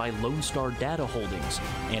demonstration by Lone Star Data Holdings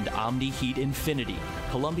and Omni Heat Infinity,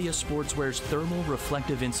 Columbia Sportswear's thermal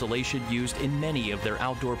reflective insulation used in many of their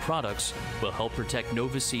outdoor products, will help protect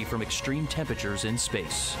Nova Sea from extreme temperatures in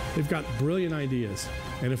space. They've got brilliant ideas,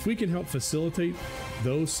 and if we can help facilitate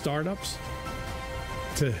those startups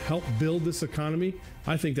to help build this economy,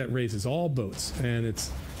 I think that raises all boats, and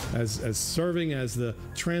it's as serving as the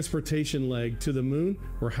transportation leg to the moon,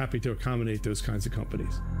 we're happy to accommodate those kinds of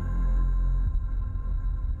companies.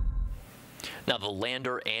 Now, the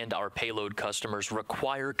lander and our payload customers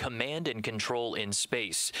require command and control in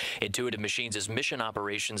space. Intuitive Machines' Mission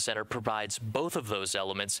Operations Center provides both of those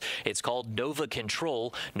elements. It's called Nova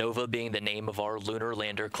Control, Nova being the name of our lunar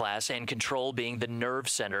lander class, and Control being the nerve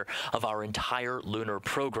center of our entire lunar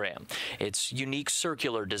program. Its unique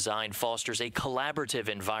circular design fosters a collaborative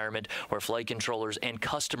environment where flight controllers and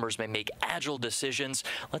customers may make agile decisions.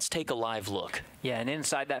 Let's take a live look. Yeah, and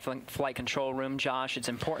inside that flight control room, Josh, it's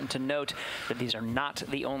important to note that these are not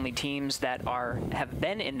the only teams that have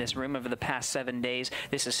been in this room over the past 7 days.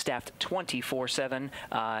 This is staffed 24/7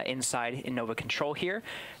 inside in Nova Control here.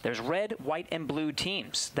 There's red, white, and blue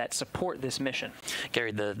teams that support this mission.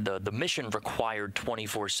 Gary, the mission required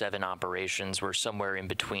 24/7 operations. We're somewhere in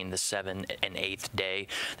between the 7th and 8th day.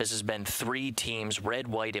 This has been 3 teams, red,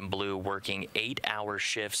 white, and blue, working 8-hour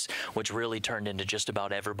shifts, which really turned into just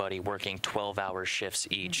about everybody working 12-hour shifts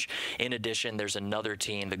each. In addition, there's another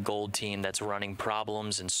team, the gold team, that's running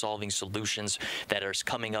problems and solving solutions that are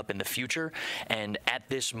coming up in the future. And at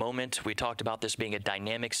this moment, we talked about this being a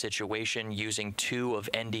dynamic situation, using 2 of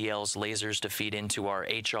NDL's lasers to feed into our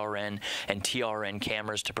HRN and TRN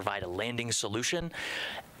cameras to provide a landing solution.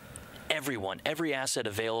 Every asset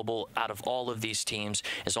available out of all of these teams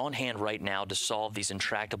is on hand right now to solve these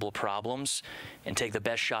intractable problems and take the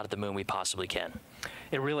best shot at the moon we possibly can.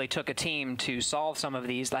 It really took a team to solve some of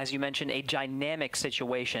these. As you mentioned, a dynamic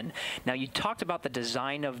situation. Now, you talked about the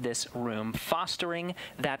design of this room, fostering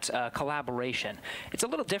that collaboration. It's a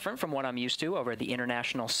little different from what I'm used to over at the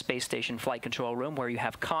International Space Station Flight Control Room, where you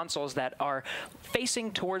have consoles that are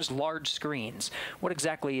facing towards large screens. What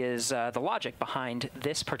exactly is the logic behind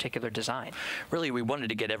this particular design? Really, we wanted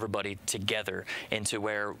to get everybody together into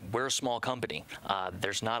where we're a small company.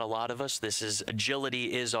 There's not a lot of us.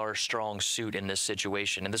 Agility is our strong suit in this situation.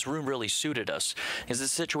 And this room really suited us. It's a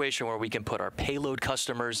situation where we can put our payload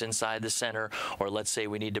customers inside the center, or let's say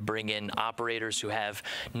we need to bring in operators who have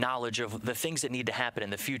knowledge of the things that need to happen in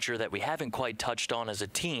the future that we haven't quite touched on as a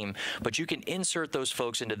team, but you can insert those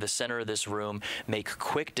folks into the center of this room, make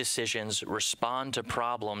quick decisions, respond to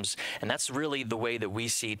problems, and that's really the way that we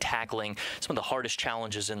see tackling some of the hardest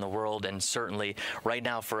challenges in the world, and certainly right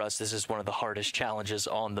now for us, this is one of the hardest challenges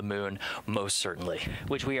on the moon, most certainly.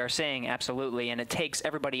 Which we are saying absolutely, and it takes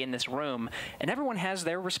everybody in this room, and everyone has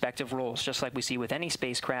their respective roles, just like we see with any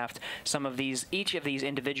spacecraft. Each of these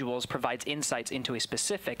individuals provides insights into a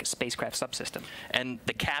specific spacecraft subsystem. And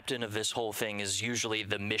the captain of this whole thing is usually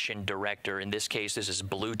the mission director. In this case, this is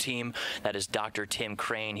Blue Team. That is Dr. Tim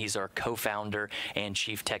Crane. He's our co-founder and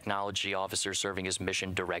chief technology officer, serving as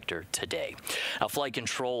mission director today. Now, flight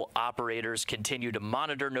control operators continue to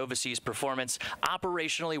monitor Nova Sea's performance.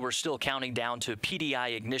 Operationally, we're still counting down to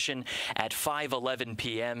PDI ignition at 5:11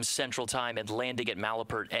 p.m. Central Time and landing at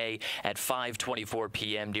Malapert A at 5:24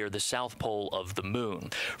 p.m. near the south pole of the moon.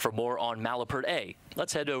 For more on Malapert A,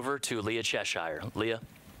 let's head over to Leah Cheshire. Leah?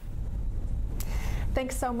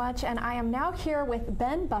 Thanks so much, and I am now here with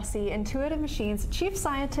Ben Bussey, Intuitive Machines Chief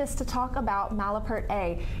Scientist, to talk about Malapert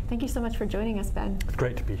A. Thank you so much for joining us, Ben. It's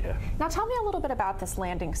great to be here. Now tell me a little bit about this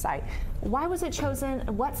landing site. Why was it chosen?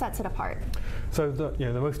 What sets it apart? So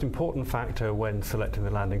the most important factor when selecting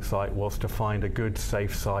the landing site was to find a good,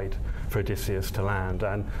 safe site for Odysseus to land,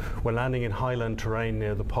 and we're landing in highland terrain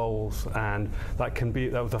near the poles, and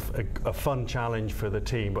that was a fun challenge for the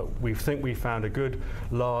team, but we think we found a good,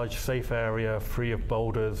 large, safe area free of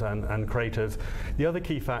boulders and craters. The other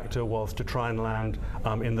key factor was to try and land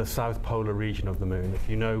in the south polar region of the moon. If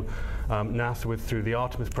you know, NASA, through the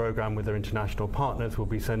Artemis program with their international partners, will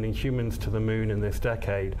be sending humans to the moon in this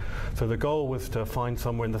decade. So the goal was to find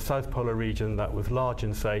somewhere in the south polar region that was large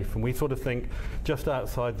and safe, and we sort of think just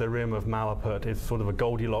outside the rim of Malapert is sort of a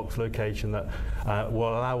Goldilocks location that will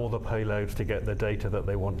allow all the payloads to get the data that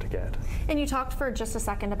they want to get. And you talked for just a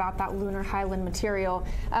second about that lunar highland material.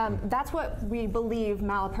 That's what we believe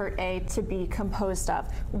Malapert A to be composed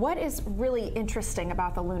of. What is really interesting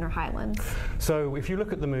about the lunar highlands? So if you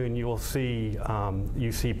look at the moon, you will see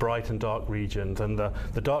bright and dark regions, and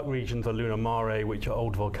the dark regions are lunar mare, which are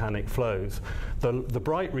old volcanic flows. The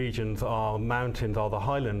bright regions are mountains, are the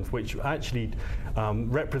highlands, which actually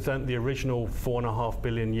represent the original 4.5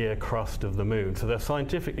 billion year crust of the moon. So they're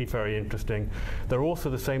scientifically very interesting. They're also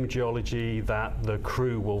the same geology that the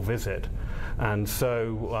crew will visit. And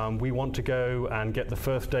so we want to go and get the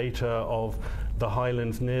first data of the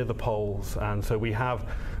highlands near the poles. And so we have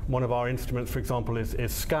one of our instruments, for example, is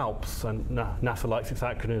SCALPS, and NASA likes its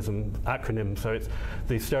acronym. So it's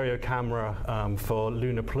the stereo camera for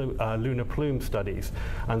lunar plume studies.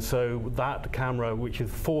 And so that camera, which is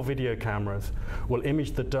 4 video cameras, will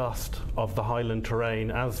image the dust of the highland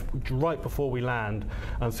terrain right before we land.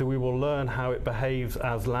 And so we will learn how it behaves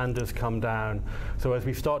as landers come down. So as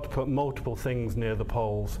we start to put multiple things near the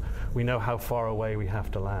poles, we know how far away we have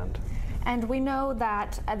to land. And we know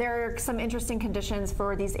that there are some interesting conditions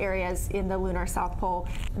for these areas in the lunar South Pole.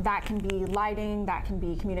 That can be lighting, that can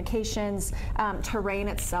be communications, terrain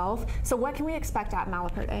itself. So what can we expect at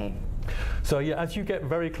Malapert A? So yeah, as you get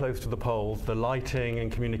very close to the poles, the lighting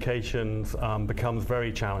and communications becomes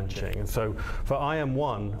very challenging. And so for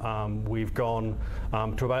IM-1, we've gone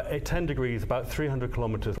to about 10 degrees, about 300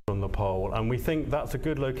 kilometers from the pole. And we think that's a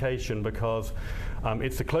good location because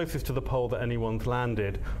it's the closest to the pole that anyone's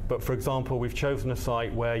landed. But for example, we've chosen a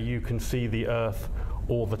site where you can see the Earth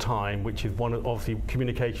all the time, which is one of, obviously,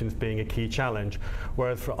 communications being a key challenge.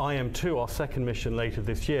 Whereas for IM-2, our second mission later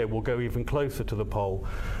this year, will go even closer to the pole.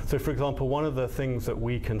 So for example, one of the things that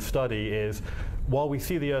we can study is, while we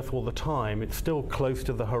see the Earth all the time, it's still close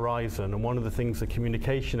to the horizon. And one of the things that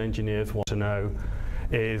communication engineers want to know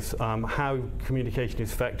is how communication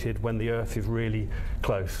is affected when the Earth is really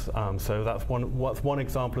close. So that's one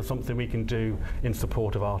example of something we can do in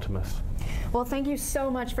support of Artemis. Well, thank you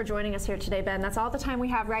so much for joining us here today, Ben. That's all the time we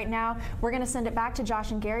have right now. We're going to send it back to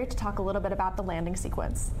Josh and Gary to talk a little bit about the landing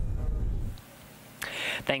sequence.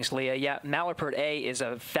 Thanks, Leah. Yeah, Malapert A is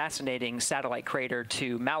a fascinating satellite crater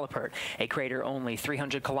to Malapert, a crater only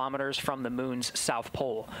 300 kilometers from the moon's south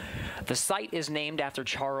pole. The site is named after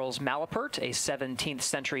Charles Malapert, a 17th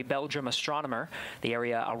century Belgian astronomer. The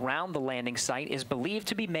area around the landing site is believed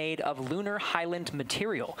to be made of lunar highland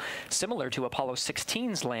material, similar to Apollo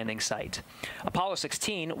 16's landing site. Apollo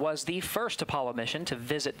 16 was the first Apollo mission to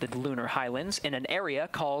visit the lunar highlands in an area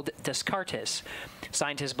called Descartes.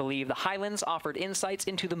 Scientists believe the highlands offered insights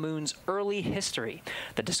into the moon's early history.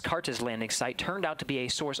 The Descartes landing site turned out to be a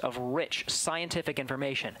source of rich scientific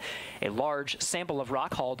information. A large sample of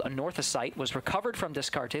rock called anorthosite was recovered from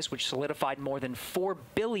Descartes, which solidified more than 4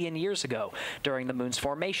 billion years ago during the moon's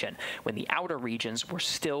formation, when the outer regions were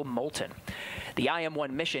still molten. The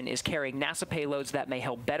IM-1 mission is carrying NASA payloads that may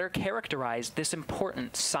help better characterize this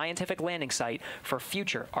important scientific landing site for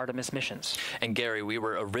future Artemis missions. And Gary, we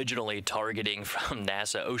were originally targeting from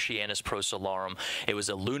NASA Oceanus Procellarum. It was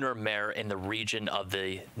a lunar mare in the region of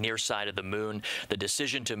the near side of the moon. The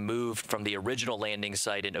decision to move from the original landing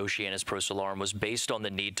site in Oceanus Procellarum was based on the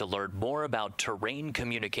need to learn more about terrain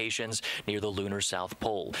communications near the lunar South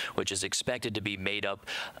Pole, which is expected to be made up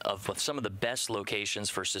of some of the best locations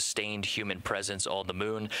for sustained human presence on the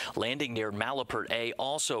moon. Landing near Malapert A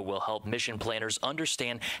also will help mission planners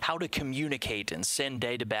understand how to communicate and send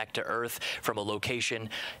data back to Earth from a location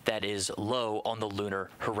that is low on the lunar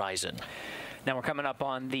horizon. Now we're coming up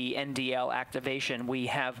on the NDL activation. We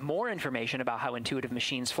have more information about how Intuitive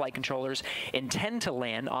Machines flight controllers intend to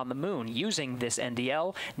land on the moon using this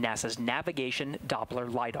NDL, NASA's Navigation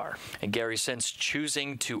Doppler LiDAR. And Gary, since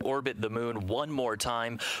choosing to orbit the moon one more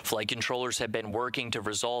time, flight controllers have been working to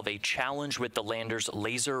resolve a challenge with the lander's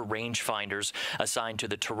laser rangefinders assigned to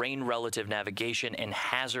the terrain relative navigation and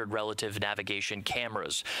hazard relative navigation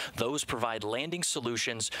cameras. Those provide landing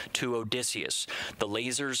solutions to Odysseus. The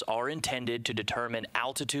lasers are intended to determine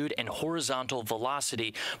altitude and horizontal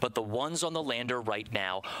velocity, but the ones on the lander right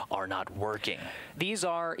now are not working. These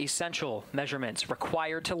are essential measurements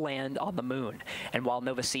required to land on the moon. And while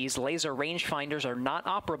Nova-C's laser rangefinders are not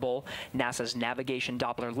operable, NASA's Navigation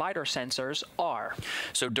Doppler LiDAR sensors are.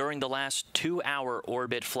 So during the last 2-hour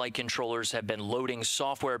orbit, flight controllers have been loading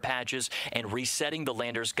software patches and resetting the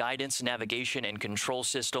lander's guidance, navigation, and control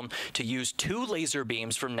system to use 2 laser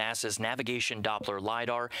beams from NASA's Navigation Doppler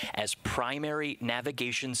LiDAR as primary primary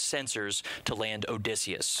navigation sensors to land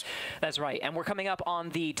Odysseus. That's right, and we're coming up on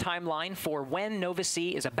the timeline for when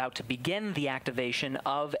Nova-C is about to begin the activation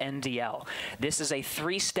of NDL. This is a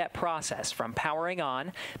three-step process from powering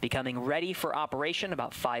on, becoming ready for operation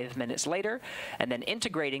about 5 minutes later, and then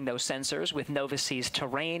integrating those sensors with Nova-C's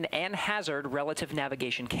terrain and hazard relative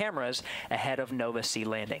navigation cameras ahead of Nova-C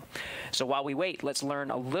landing. So while we wait, let's learn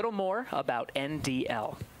a little more about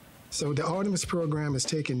NDL. So the Artemis program is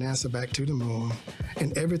taking NASA back to the moon,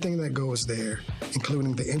 and everything that goes there,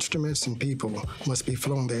 including the instruments and people, must be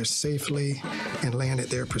flown there safely and landed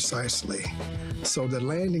there precisely. So the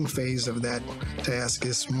landing phase of that task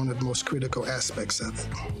is one of the most critical aspects of it.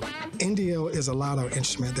 NDL is a LiDAR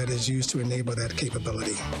instrument that is used to enable that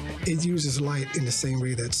capability. It uses light in the same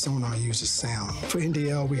way that sonar uses sound. For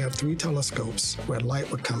NDL, we have 3 telescopes where light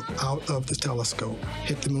would come out of the telescope,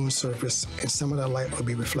 hit the moon's surface, and some of that light will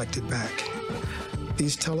be reflected back.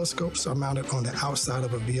 These telescopes are mounted on the outside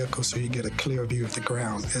of a vehicle so you get a clear view of the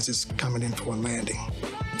ground as it's coming in for a landing.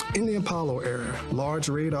 In the Apollo era, large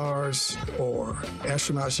radars or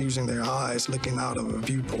astronauts using their eyes looking out of a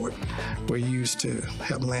viewport were used to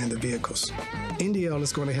help land the vehicles. NDL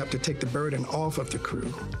is going to have to take the burden off of the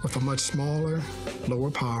crew with a much smaller,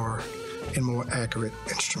 lower power, and more accurate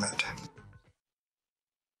instrument.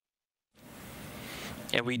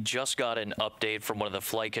 And we just got an update from one of the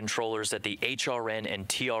flight controllers that the HRN and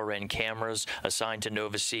TRN cameras assigned to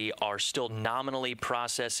Nova-C are still nominally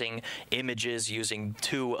processing images using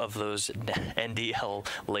 2 of those NDL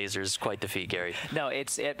lasers. Quite the feat, Gary. No,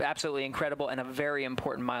 it's absolutely incredible and a very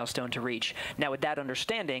important milestone to reach. Now, with that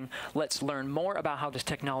understanding, let's learn more about how this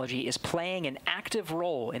technology is playing an active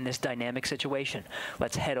role in this dynamic situation.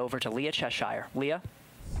 Let's head over to Leah Cheshire. Leah?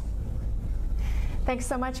 Thanks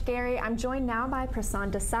so much, Gary. I'm joined now by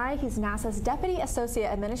Prasanth Desai. He's NASA's Deputy Associate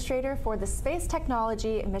Administrator for the Space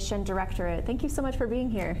Technology Mission Directorate. Thank you so much for being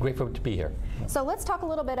here. Grateful to be here. So let's talk a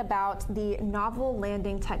little bit about the novel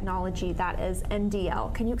landing technology that is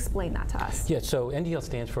NDL. Can you explain that to us? Yeah, so NDL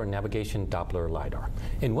stands for Navigation Doppler LiDAR.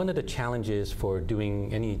 And one of the challenges for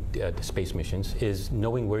doing any space missions is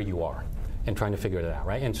knowing where you are and trying to figure it out,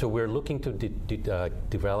 right? And so we're looking to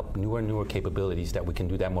develop newer and newer capabilities that we can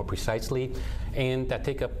do that more precisely and that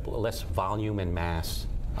take up less volume and mass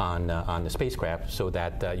on the spacecraft so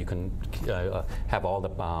that you can have all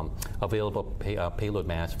the available payload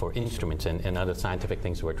mass for instruments and other scientific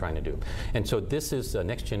things we're trying to do. And so this is the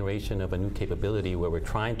next generation of a new capability where we're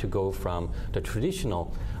trying to go from the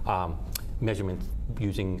traditional measurement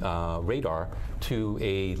using radar to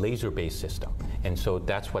a laser-based system. And so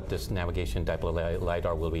that's what this navigation Doppler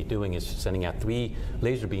LiDAR will be doing, is sending out 3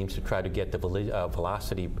 laser beams to try to get the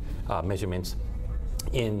velocity measurements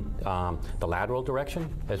in the lateral direction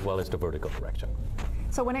as well as the vertical direction.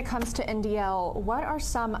 So when it comes to NDL, what are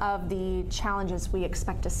some of the challenges we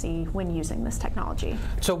expect to see when using this technology?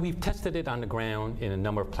 So we've tested it on the ground in a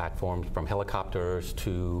number of platforms, from helicopters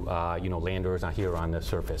to landers here on the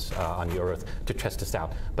surface, on the Earth, to test this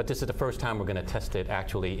out. But this is the first time we're going to test it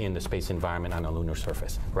actually in the space environment on a lunar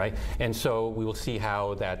surface, right? And so we will see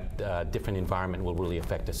how that different environment will really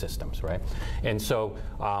affect the systems, right? And so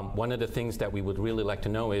one of the things that we would really like to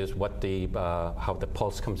know is what how the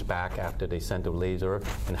pulse comes back after they send the laser,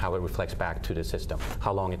 and how it reflects back to the system,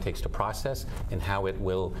 how long it takes to process, and how it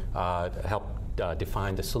will help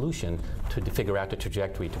define the solution to figure out the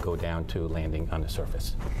trajectory to go down to landing on the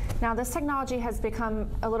surface. Now, this technology has become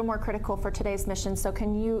a little more critical for today's mission, so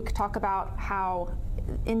can you talk about how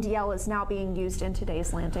NDL is now being used in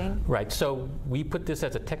today's landing? Right, so we put this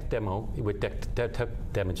as a tech demo with tech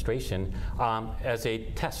demonstration as a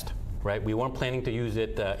test. Right, we weren't planning to use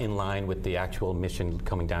it in line with the actual mission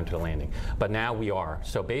coming down to the landing, but now we are.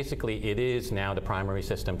 So basically, it is now the primary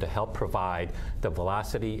system to help provide the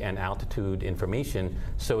velocity and altitude information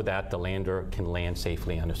so that the lander can land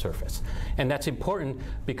safely on the surface. And that's important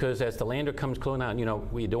because as the lander comes close down,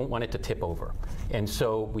 we don't want it to tip over. And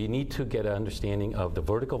so we need to get an understanding of the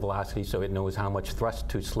vertical velocity so it knows how much thrust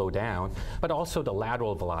to slow down, but also the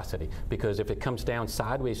lateral velocity, because if it comes down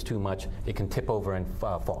sideways too much, it can tip over and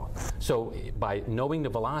fall. So by knowing the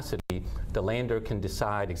velocity, the lander can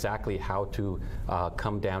decide exactly how to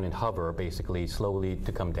come down and hover, basically slowly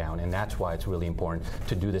to come down. And that's why it's really important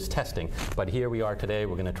to do this testing. But here we are today.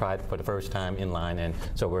 We're going to try it for the first time in line. And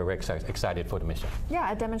so we're excited for the mission. Yeah,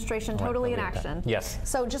 a demonstration totally in action. Yes.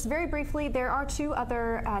 So just very briefly, there are 2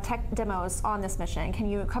 other tech demos on this mission. Can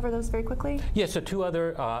you cover those very quickly? Yeah, so 2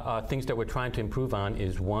 other things that we're trying to improve on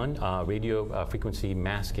is one, radio frequency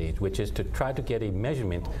mass gauge, which is to try to get a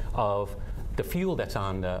measurement of the fuel that's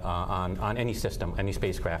on any system, any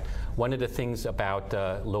spacecraft. One of the things about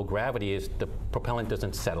low gravity is the propellant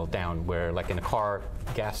doesn't settle down, where like in a car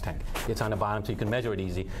gas tank, it's on the bottom so you can measure it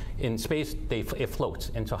easy. In space, it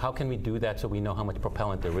floats. And so how can we do that so we know how much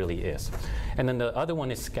propellant there really is? And then the other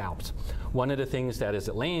one is scalps. One of the things that as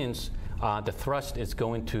it lands, the thrust is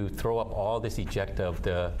going to throw up all this eject of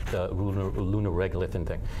the lunar regolith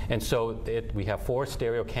thing. And so we have 4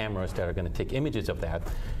 stereo cameras that are going to take images of that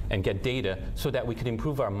and get data so that we can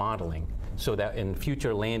improve our modeling, so that in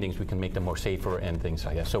future landings we can make them more safer and things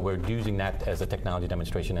like that. So we're using that as a technology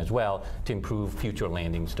demonstration as well to improve future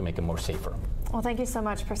landings to make them more safer. Well, thank you so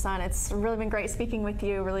much, Prasann. It's really been great speaking with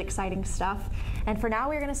you, really exciting stuff. And for now,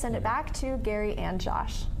 we're going to send it back to Gary and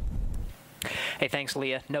Josh. Hey, thanks,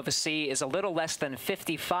 Leah. Nova C is a little less than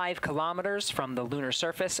 55 kilometers from the lunar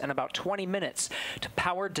surface and about 20 minutes to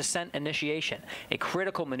powered descent initiation, a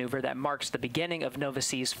critical maneuver that marks the beginning of Nova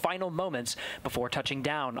C's final moments before touching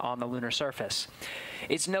down on the lunar surface.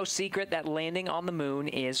 It's no secret that landing on the moon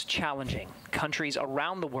is challenging. Countries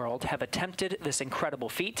around the world have attempted this incredible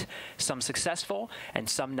feat, some successful and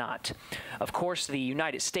some not. Of course, the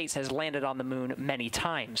United States has landed on the moon many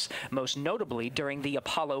times, most notably during the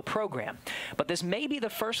Apollo program. But this may be the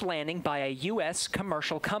first landing by a U.S.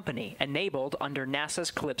 commercial company enabled under NASA's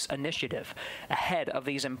CLIPS initiative. Ahead of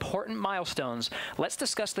these important milestones, let's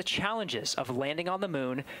discuss the challenges of landing on the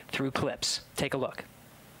moon through CLIPS. Take a look.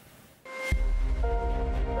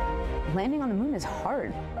 Landing on the moon is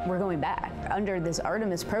hard. We're going back. Under this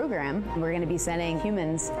Artemis program, we're going to be sending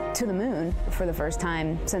humans to the moon for the first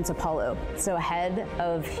time since Apollo. So ahead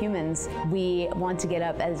of humans, we want to get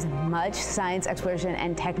up as much science exploration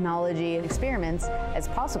and technology experiments as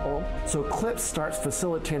possible. So CLIPS starts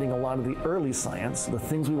facilitating a lot of the early science, the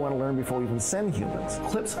things we want to learn before we even send humans.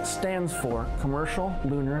 CLIPS stands for Commercial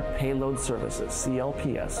Lunar Payload Services,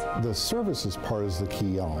 CLPS. The services part is the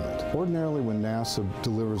key element. Ordinarily, when NASA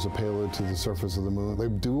delivers a payload to the surface of the moon, they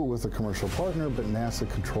do it with a commercial partner, but NASA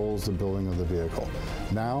controls the building of the vehicle.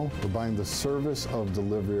 Now, we're buying the service of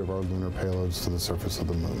delivery of our lunar payloads to the surface of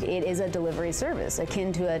the moon. It is a delivery service,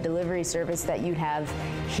 akin to a delivery service that you'd have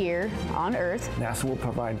here on Earth. NASA will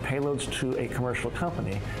provide payloads to a commercial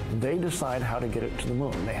company. They decide how to get it to the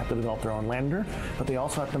moon. They have to develop their own lander, but they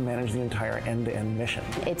also have to manage the entire end-to-end mission.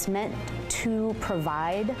 It's meant to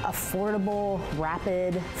provide affordable,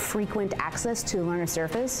 rapid, frequent access to the lunar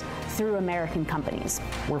surface through American companies.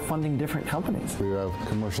 We're funding different companies. We have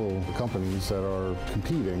commercial companies that are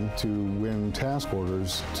competing to win task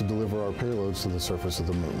orders to deliver our payloads to the surface of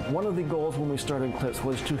the moon. One of the goals when we started CLIPS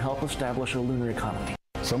was to help establish a lunar economy.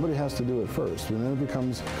 Somebody has to do it first, and then it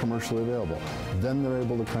becomes commercially available. Then they're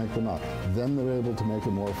able to crank them up. Then they're able to make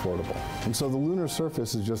it more affordable. And so the lunar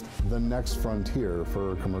surface is just the next frontier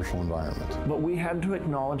for a commercial environment. But we had to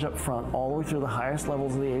acknowledge up front, all the way through the highest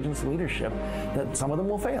levels of the agency leadership, that some of them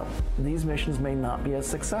will fail. These missions may not be as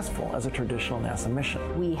successful as a traditional NASA mission.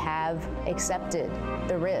 We have accepted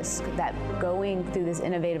the risk that going through this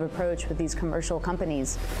innovative approach with these commercial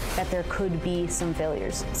companies, that there could be some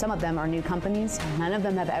failures. Some of them are new companies. None of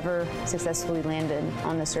them have ever successfully landed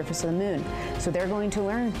on the surface of the moon. So they're going to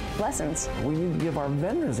learn lessons. We need to give our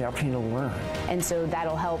vendors the opportunity to learn. And so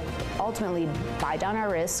that'll help ultimately buy down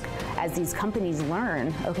our risk as these companies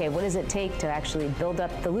learn, okay, what does it take to actually build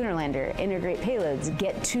up the lunar lander, integrate payloads,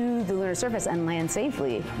 get to the lunar surface and land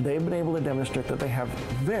safely. They've been able to demonstrate that they have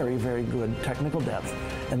very, very good technical depth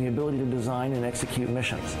and the ability to design and execute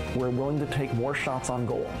missions. We're willing to take more shots on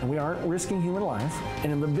goal. And we aren't risking human lives.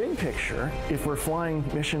 And in the big picture, if we're flying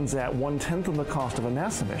missions at 1/10 of the cost of a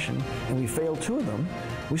NASA mission, and we fail 2 of them,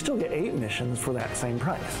 we still get 8 missions for that same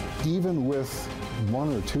price. Even with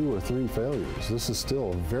 1 or 2 or 3 failures, this is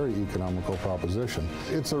still a very economical proposition.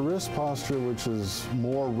 It's a risk posture which is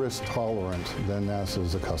more risk tolerant than NASA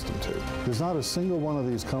is accustomed to. There's not a single one of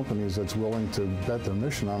these companies that's willing to bet their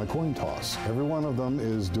mission on a coin toss. Every one of them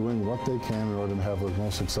is doing what they can in order to have the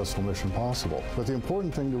most successful mission possible. But the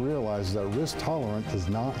important thing to realize is that risk tolerant does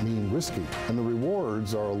not mean risky. And the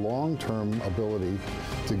rewards are a long-term ability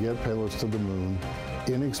to get payloads to the moon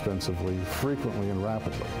inexpensively, frequently, and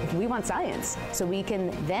rapidly. We want science, so we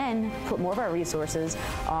can then put more of our resources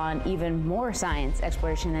on even more science,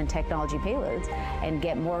 exploration, and technology payloads and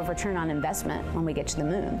get more of a return on investment when we get to the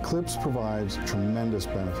moon. CLIPS provides tremendous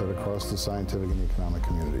benefit across the scientific and economic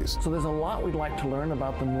communities. So there's a lot we'd like to learn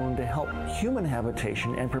about the moon to help human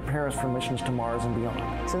habitation and prepare us for missions to Mars and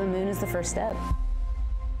beyond. So the moon is the first step.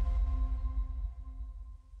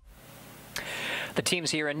 The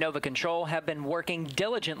teams here in Nova Control have been working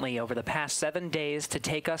diligently over the past 7 days to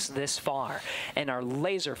take us this far and are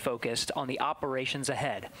laser focused on the operations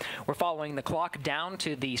ahead. We're following the clock down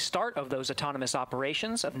to the start of those autonomous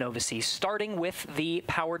operations of Nova-C, starting with the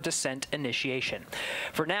powered descent initiation.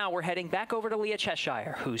 For now, we're heading back over to Leah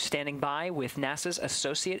Cheshire, who's standing by with NASA's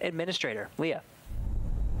Associate Administrator. Leah.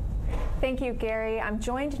 Thank you, Gary. I'm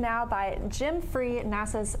joined now by Jim Free,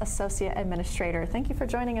 NASA's Associate Administrator. Thank you for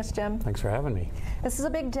joining us, Jim. Thanks for having me. This is a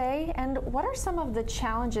big day, and what are some of the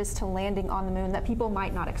challenges to landing on the moon that people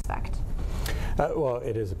might not expect? Well,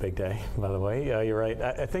 it is a big day, by the way. You're right.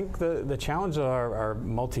 I think the challenges are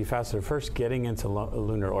multifaceted. First, getting into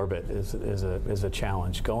lunar orbit is a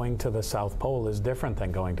challenge. Going to the South Pole is different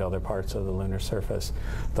than going to other parts of the lunar surface.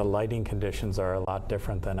 The lighting conditions are a lot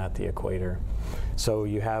different than at the equator. So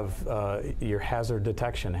you have your hazard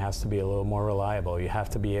detection has to be a little more reliable. You have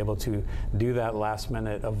to be able to do that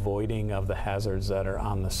last-minute avoiding of the hazards that are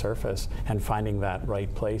on the surface and finding that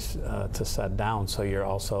right place to set down, so you're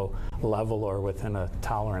also level or within a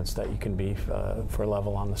tolerance that you can be for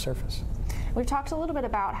level on the surface. We've talked a little bit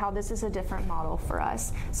about how this is a different model for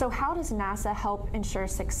us. So how does NASA help ensure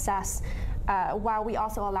success while we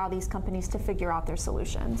also allow these companies to figure out their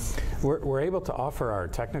solutions? We're able to offer our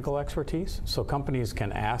technical expertise, so companies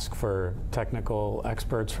can ask for technical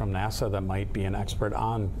experts from NASA that might be an expert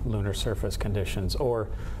on lunar surface conditions or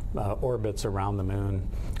orbits around the moon,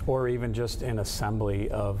 or even just in assembly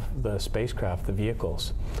of the spacecraft, the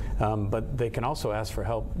vehicles. But they can also ask for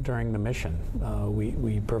help during the mission.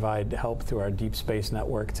 We provide help through our deep space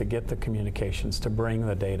network to get the communications, to bring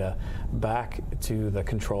the data back to the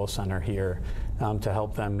control center here, to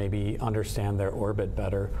help them maybe understand their orbit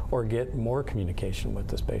better or get more communication with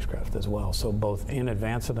the spacecraft as well. So both in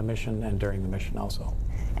advance of the mission and during the mission also.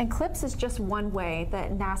 And CLIPS is just one way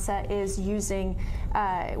that NASA is using,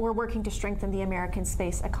 we're working to strengthen the American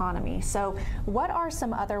space economy. So what are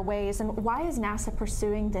some other ways, and why is NASA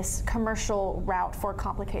pursuing this commercial route for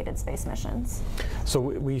complicated space missions? So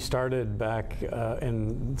we started back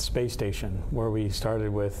in space station, where we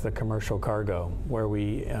started with the commercial cargo, where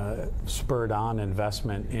we spurred on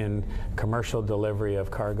investment in commercial delivery of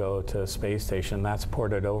cargo to space station. That's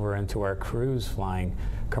ported over into our crews flying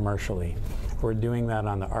commercially. We're doing that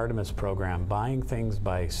on the Artemis program, buying things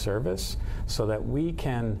by service so that we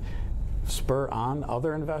can spur on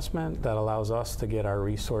other investment that allows us to get our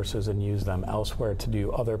resources and use them elsewhere to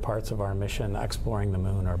do other parts of our mission, exploring the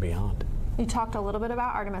moon or beyond. You talked a little bit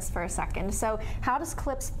about Artemis for a second. So how does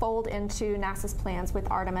CLIPS fold into NASA's plans with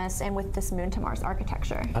Artemis and with this Moon to Mars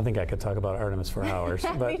architecture? I think I could talk about Artemis for hours.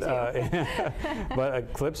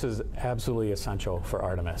 But CLIPS is absolutely essential for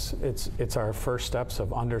Artemis. It's our first steps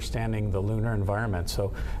of understanding the lunar environment.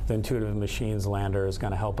 So the Intuitive Machines lander is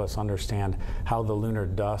going to help us understand how the lunar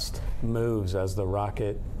dust moves as the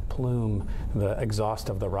rocket plume, the exhaust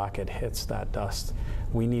of the rocket hits that dust.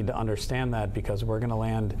 We need to understand that because we're going to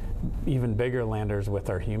land even bigger landers with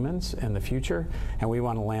our humans in the future, and we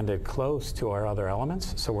want to land it close to our other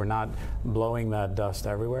elements so we're not blowing that dust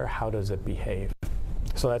everywhere. How does it behave?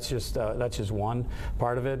 So that's just one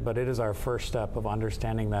part of it, but it is our first step of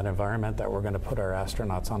understanding that environment that we're going to put our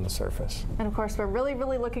astronauts on the surface. And of course, we're really,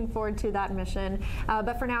 really looking forward to that mission.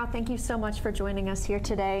 But for now, thank you so much for joining us here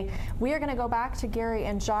today. We are going to go back to Gary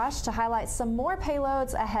and Josh to highlight some more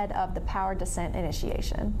payloads ahead of the powered descent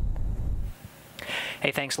initiation.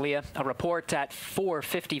 Hey, thanks, Leah. A report at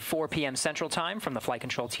 4:54 p.m. Central Time from the flight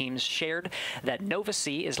control teams shared that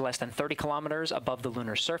Nova-C is less than 30 kilometers above the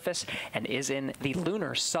lunar surface and is in the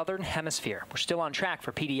lunar southern hemisphere. We're still on track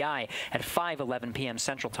for PDI at 5:11 p.m.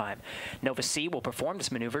 Central Time. Nova-C will perform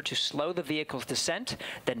this maneuver to slow the vehicle's descent,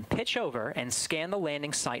 then pitch over and scan the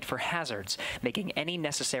landing site for hazards, making any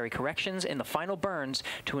necessary corrections in the final burns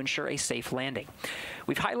to ensure a safe landing.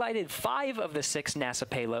 We've highlighted 5 of the 6 NASA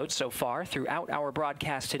payloads so far throughout our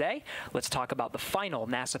broadcast today. Let's talk about the final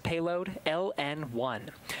NASA payload, LN-1.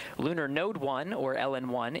 Lunar Node 1, or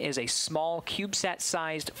LN-1, is a small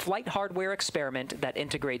CubeSat-sized flight hardware experiment that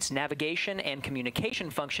integrates navigation and communication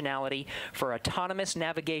functionality for autonomous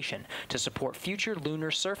navigation to support future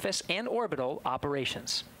lunar surface and orbital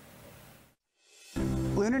operations.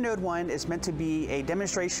 Lunar Node 1 is meant to be a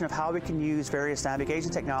demonstration of how we can use various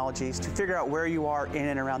navigation technologies to figure out where you are in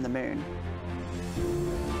and around the moon.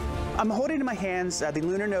 I'm holding in my hands the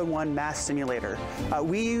Lunar Node 1 mass simulator.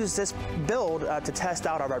 We use this build to test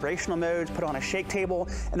out our vibrational modes, put on a shake table,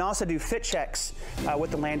 and also do fit checks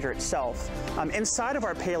with the lander itself. Inside of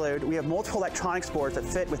our payload, we have multiple electronics boards that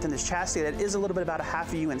fit within this chassis that is a little bit about a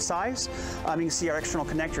half a U in size. You can see our external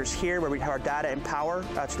connectors here where we have our data and power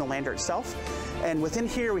to the lander itself. And within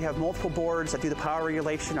here, we have multiple boards that do the power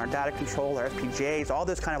regulation, our data control, our FPGAs, all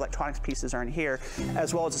those kind of electronics pieces are in here,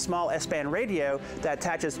 as well as a small S-band radio that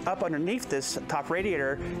attaches up underneath this top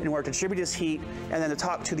radiator in order to distribute this heat, and then to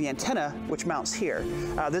talk to the antenna, which mounts here.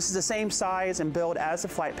 This is the same size and build as the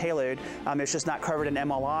flight payload. It's just not covered in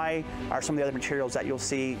MLI or some of the other materials that you'll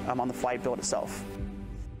see on the flight build itself.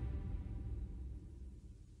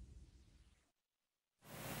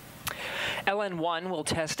 LN1 will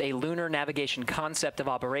test a lunar navigation concept of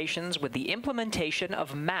operations with the implementation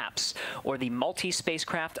of MAPS, or the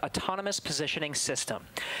Multi-Spacecraft Autonomous Positioning System.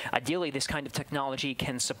 Ideally, this kind of technology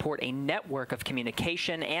can support a network of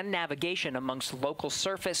communication and navigation amongst local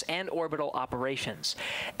surface and orbital operations.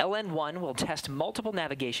 LN1 will test multiple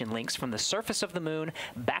navigation links from the surface of the Moon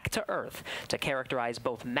back to Earth to characterize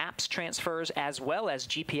both MAPS transfers as well as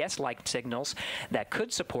GPS-like signals that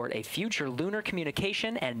could support a future lunar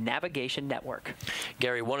communication and navigation network.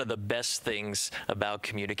 Gary, one of the best things about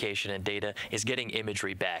communication and data is getting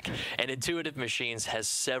imagery back. And Intuitive Machines has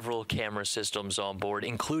several camera systems on board,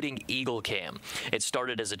 including EagleCam. It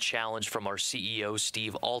started as a challenge from our CEO,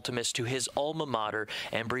 Steve Altimus, to his alma mater,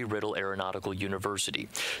 Embry-Riddle Aeronautical University.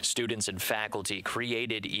 Students and faculty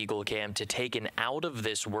created EagleCam to take an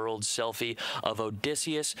out-of-this-world selfie of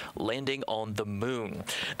Odysseus landing on the Moon.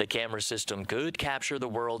 The camera system could capture the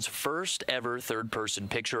world's first ever third-person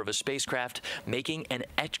picture of a spacecraft making an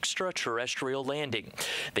extraterrestrial landing.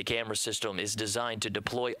 The camera system is designed to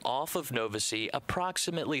deploy off of Nova C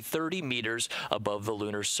approximately 30 meters above the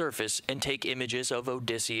lunar surface and take images of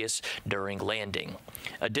Odysseus during landing.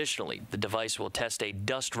 Additionally, the device will test a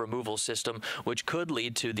dust removal system which could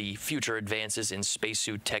lead to the future advances in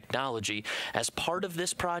spacesuit technology. As part of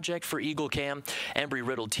this project for EagleCam,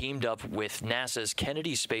 Embry-Riddle teamed up with NASA's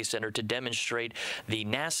Kennedy Space Center to demonstrate the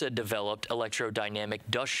NASA-developed electrodynamic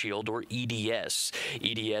dust shield, or EDS.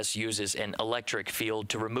 EDS uses an electric field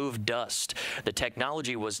to remove dust. The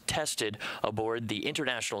technology was tested aboard the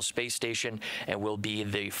International Space Station and will be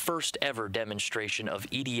the first ever demonstration of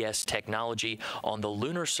EDS technology on the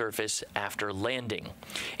lunar surface after landing.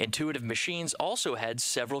 Intuitive Machines also had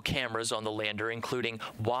several cameras on the lander, including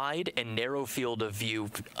wide and narrow field of view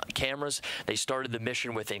cameras. They started the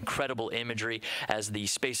mission with incredible imagery as the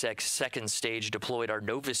SpaceX second stage deployed our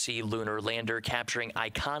Nova C lunar lander, capturing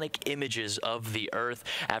iconic images of the Earth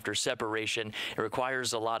after separation. It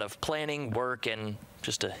requires a lot of planning, work, and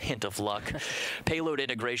just a hint of luck. Payload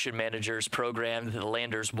integration managers programmed the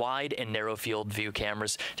lander's wide and narrow field view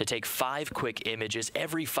cameras to take 5 quick images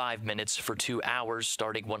every 5 minutes for 2 hours,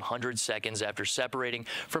 starting 100 seconds after separating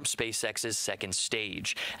from SpaceX's second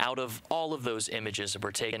stage. Out of all of those images that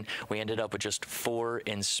were taken, we ended up with just 4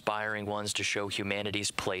 inspiring ones to show humanity's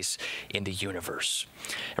place in the universe.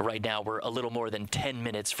 And right now, we're a little more than 10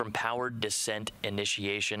 minutes from powered descent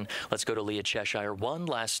initiation. Let's go to Leah Cheshire one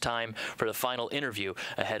last time for the final interview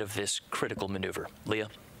ahead of this critical maneuver. Leah.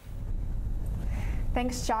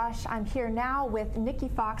 Thanks, Josh. I'm here now with Nikki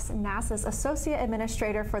Fox, NASA's Associate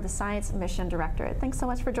Administrator for the Science Mission Directorate. Thanks so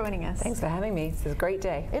much for joining us. Thanks for having me. It's a great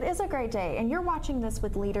day. It is a great day, and you're watching this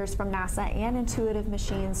with leaders from NASA and Intuitive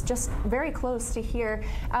Machines, just very close to here.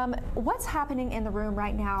 What's happening in the room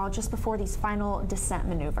right now just before these final descent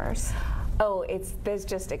maneuvers? Oh, there's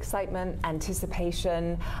just excitement,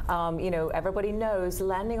 anticipation. You know, everybody knows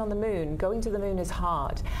landing on the moon, going to the moon is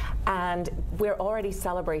hard. And we're already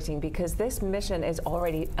celebrating because this mission is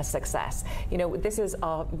already a success. You know, this is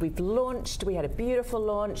we've launched, we had a beautiful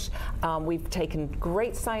launch. We've taken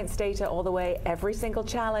great science data all the way, every single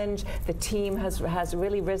challenge. The team has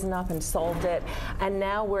really risen up and solved it. And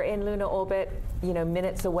now we're in lunar orbit, you know,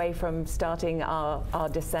 minutes away from starting our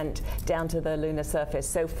descent down to the lunar surface.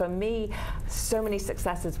 So for me, so many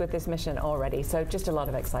successes with this mission already. So just a lot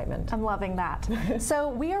of excitement. I'm loving that. So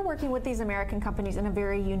we are working with these American companies in a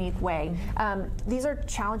very unique way. These are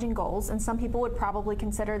challenging goals, and some people would probably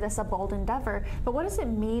consider this a bold endeavor. But what does it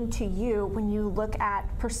mean to you when you look at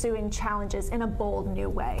pursuing challenges in a bold new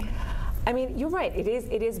way? I mean, you're right. It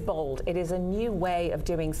is bold. It is a new way of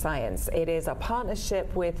doing science. It is a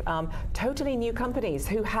partnership with totally new companies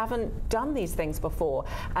who haven't done these things before,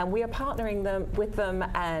 and we are partnering with them,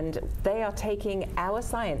 and they are taking our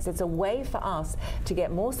science. It's a way for us to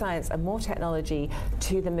get more science and more technology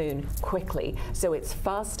to the moon quickly. So it's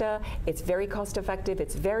faster, it's very cost effective,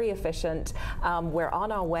 it's very efficient. We're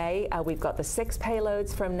on our way. We've got the 6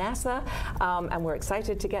 payloads from NASA, and we're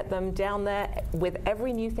excited to get them down there. With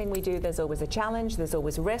every new thing we do, there's always a challenge, there's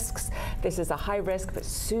always risks. This is a high risk but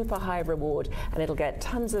super high reward, and it'll get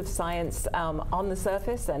tons of science on the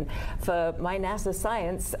surface. And for my NASA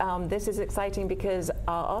science, this is exciting because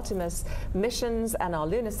our Artemis missions and our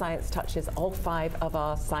lunar science touches all 5 of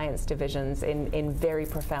our science divisions in very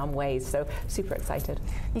profound ways. So super excited.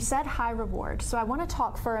 You said high reward, so I want to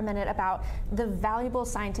talk for a minute about the valuable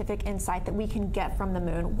scientific insight that we can get from the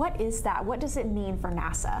moon. What is that? What does it mean for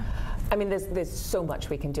NASA? I mean, there's so much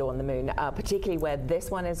we can do on the moon, particularly where this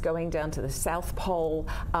one is going down to the South Pole.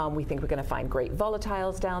 We think we're going to find great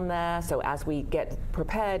volatiles down there. So as we get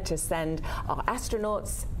prepared to send our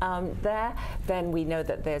astronauts there, then we know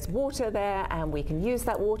that there's water there, and we can use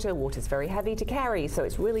that water. Water's very heavy to carry, so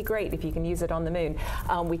it's really great if you can use it on the moon.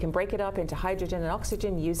 We can break it up into hydrogen and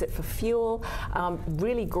oxygen, use it for fuel.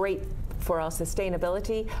 Really great for our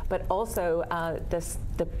sustainability, but also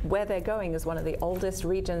where they're going is one of the oldest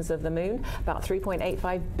regions of the moon, about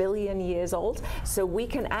 3.85 billion years old. So we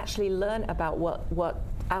can actually learn about what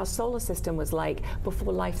our solar system was like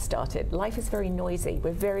before life started. Life is very noisy.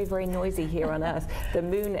 We're very, very noisy here on Earth. The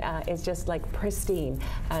moon is just like pristine,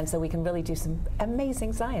 and so we can really do some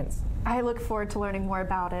amazing science. I look forward to learning more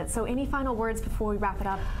about it. So any final words before we wrap it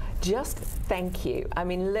up? Just thank you. I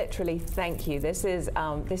mean, literally, thank you. This is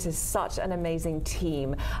such an amazing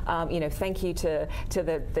team. Thank you to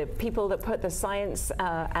the people that put the science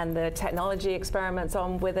and the technology experiments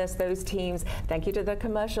on with us, those teams. Thank you to the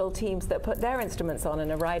commercial teams that put their instruments on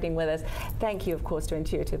and are riding with us. Thank you, of course, to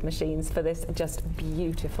Intuitive Machines for this just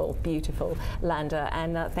beautiful, beautiful lander.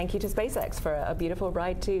 And thank you to SpaceX for a beautiful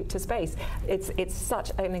ride to space. It's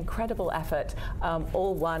such an incredible effort,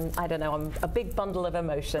 all one. I don't know, I'm a big bundle of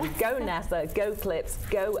emotion. Go NASA, go CLIPS,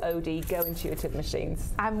 go ODI, go Intuitive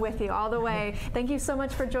Machines. I'm with you all the way. Thank you so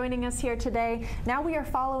much for joining us here today. Now we are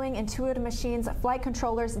following Intuitive Machines flight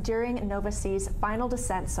controllers during Nova-C's final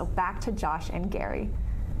descent. So back to Josh and Gary.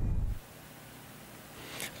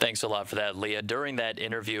 Thanks a lot for that, Leah. During that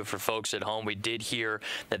interview for folks at home, we did hear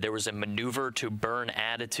that there was a maneuver to burn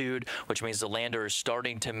attitude, which means the lander is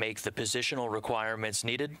starting to make the positional requirements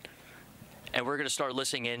needed. And we're going to start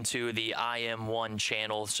listening into the IM1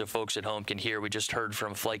 channel so folks at home can hear. We just heard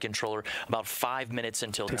from flight controller about 5 minutes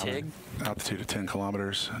until TIG. Altitude of 10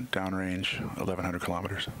 kilometers, downrange 1,100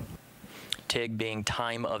 kilometers. TIG being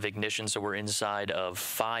time of ignition, so we're inside of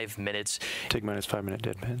 5 minutes. TIG minus 5 minute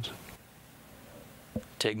dead pins.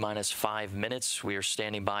 TIG minus 5 minutes. We are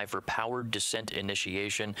standing by for powered descent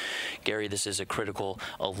initiation. Gary, this is a critical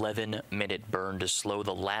 11-minute burn to slow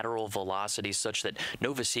the lateral velocity such that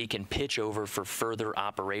Nova-C can pitch over for further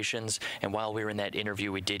operations. And while we were in that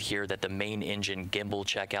interview, we did hear that the main engine gimbal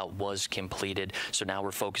checkout was completed. So now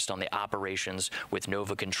we're focused on the operations with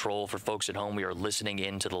Nova Control. For folks at home, we are listening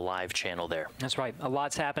into the live channel there. That's right. A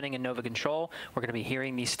lot's happening in Nova Control. We're going to be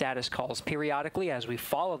hearing these status calls periodically as we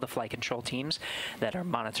follow the flight control teams that are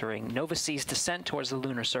monitoring Nova-C's descent towards the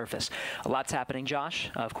lunar surface. A lot's happening,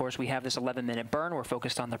 Josh. Of course, we have this 11-minute burn. We're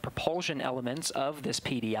focused on the propulsion elements of this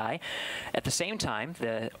PDI. At the same time,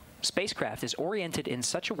 the spacecraft is oriented in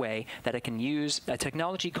such a way that it can use a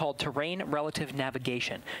technology called terrain relative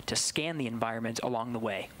navigation to scan the environment along the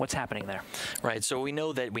way. What's happening there? Right, so we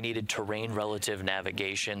know that we needed terrain relative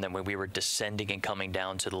navigation then when we were descending and coming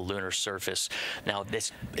down to the lunar surface. Now,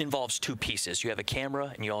 this involves 2 pieces. You have a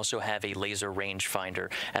camera and you also have a laser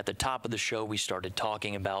rangefinder. At the top of the show, we started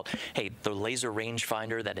talking about, hey, the laser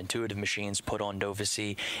rangefinder that Intuitive Machines put on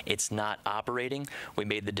Nova-C, it's not operating. We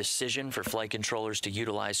made the decision for flight controllers to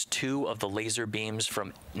utilize 2 of the laser beams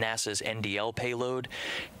from NASA's NDL payload,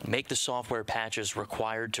 make the software patches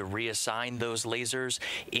required to reassign those lasers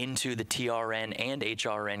into the TRN and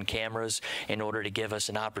HRN cameras in order to give us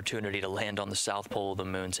an opportunity to land on the south pole of the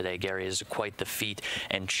moon today. Gary, is quite the feat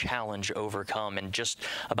and challenge overcome in just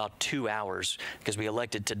about 2 hours because we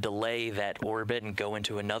elected to delay that orbit and go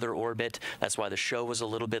into another orbit. That's why the show was a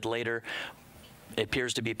little bit later. It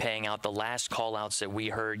appears to be paying out. The last call-outs that we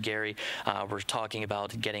heard, Gary, we're talking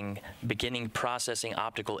about beginning processing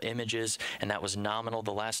optical images, and that was nominal.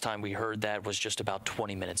 The last time we heard that was just about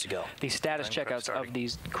 20 minutes ago. The status checkouts of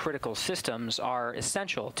these critical systems are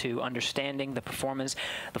essential to understanding the performance.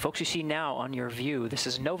 The folks you see now on your view, this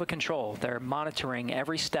is Nova Control. They're monitoring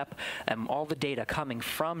every step and all the data coming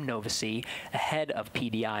from Nova-C ahead of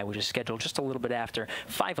PDI, which is scheduled just a little bit after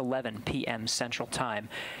 5:11 p.m. Central Time.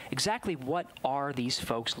 Exactly what are are these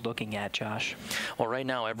folks looking at, Josh? Well, right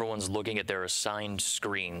now everyone's looking at their assigned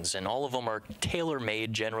screens, and all of them are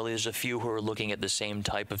tailor-made. Generally, there's a few who are looking at the same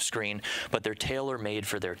type of screen, but they're tailor-made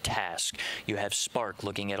for their task. You have Spark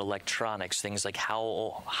looking at electronics, things like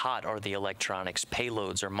how hot are the electronics.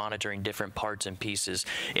 Payloads are monitoring different parts and pieces.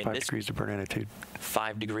 5 degrees to burn attitude.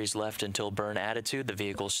 5 degrees left until burn attitude. The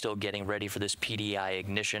vehicle's still getting ready for this PDI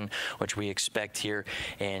ignition, which we expect here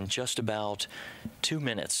in just about 2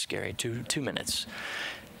 minutes, Gary, two minutes.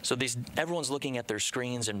 So everyone's looking at their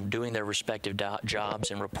screens and doing their respective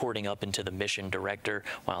jobs and reporting up into the mission director,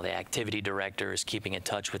 while the activity director is keeping in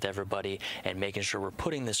touch with everybody and making sure we're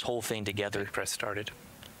putting this whole thing together. Press started.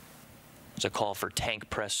 There's a call for tank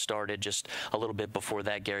press started. Just a little bit before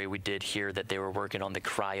that, Gary, we did hear that they were working on the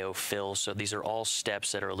cryo fill. So these are all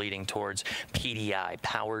steps that are leading towards PDI,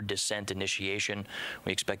 powered descent initiation.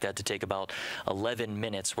 We expect that to take about 11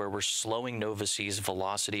 minutes, where we're slowing Nova-C's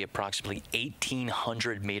velocity approximately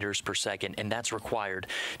 1,800 meters per second, and that's required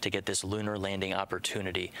to get this lunar landing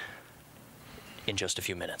opportunity in just a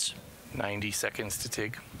few minutes. 90 seconds to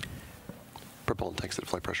TIG. Propellant tanks at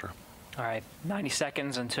flight pressure. All right, 90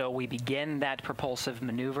 seconds until we begin that propulsive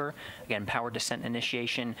maneuver. Again, powered descent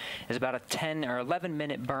initiation is about a 10 or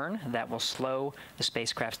 11-minute burn that will slow the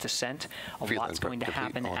spacecraft's descent. A lot's going to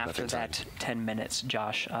happen after that 10 minutes,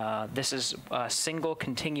 Josh. This is a single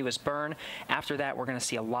continuous burn. After that, we're going to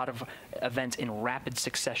see a lot of events in rapid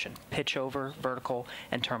succession: pitch over, vertical,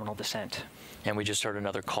 and terminal descent. And we just heard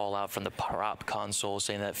another call out from the prop console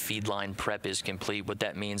saying that feed line prep is complete. What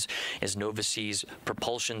that means is Nova-C's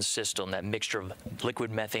propulsion system, that mixture of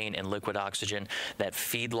liquid methane and liquid oxygen, that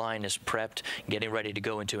feed line is prepped, getting ready to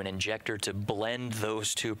go into an injector to blend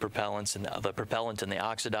those two propellants, and the propellant and the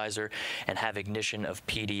oxidizer, and have ignition of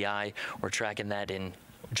PDI. We're tracking that in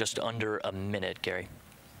just under a minute, Gary.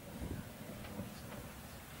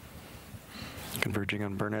 Converging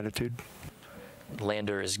on burn attitude.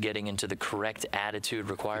 Lander is getting into the correct attitude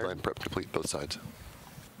required. Feed line prep complete, both sides.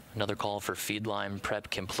 Another call for feed line prep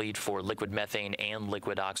complete for liquid methane and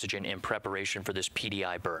liquid oxygen in preparation for this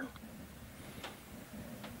PDI burn.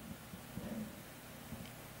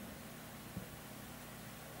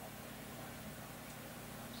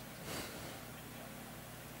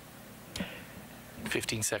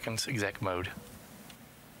 "15 seconds, exec mode."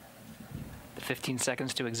 15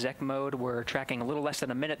 seconds to exec mode. We're tracking a little less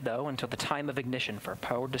than a minute, though, until the time of ignition for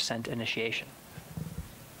powered descent initiation.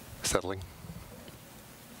 Settling.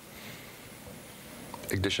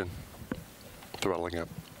 Ignition. Throttling up.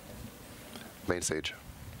 Main stage.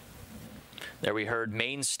 There we heard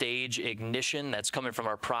main stage ignition. That's coming from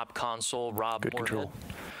our prop console, Rob Good Moorhead. control.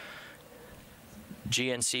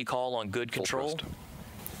 GNC call on good control.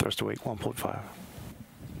 Thrust to weight 1.5.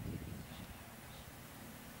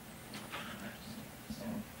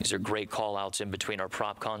 These are great call-outs in between our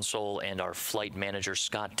prop console and our flight manager,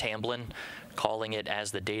 Scott Tamblin, calling it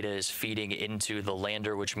as the data is feeding into the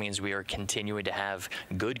lander, which means we are continuing to have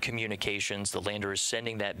good communications. The lander is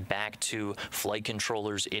sending that back to flight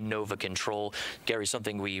controllers in Nova Control. Gary,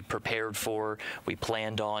 something we prepared for, we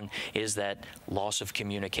planned on, is that loss of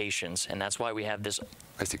communications, and that's why we have this.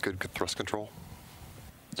 I see good thrust control.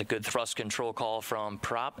 It's a good thrust control call from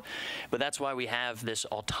prop, but that's why we have this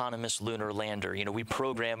autonomous lunar lander. You know, we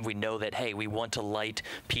program, we know that, hey, we want to light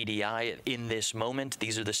PDI in this moment.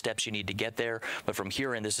 These are the steps you need to get there. But from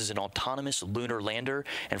here in, this is an autonomous lunar lander,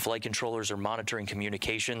 and flight controllers are monitoring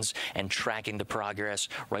communications and tracking the progress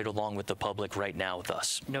right along with the public right now with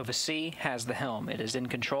us. Nova-C has the helm. It is in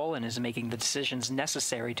control and is making the decisions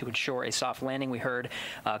necessary to ensure a soft landing. We heard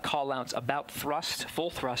call-outs about thrust,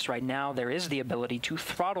 full thrust right now. There is the ability to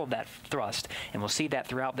throttle that thrust, and we'll see that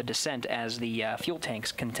throughout the descent as the fuel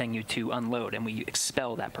tanks continue to unload and we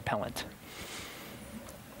expel that propellant.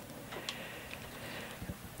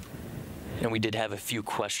 And we did have a few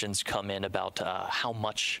questions come in about how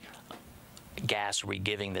much gas are we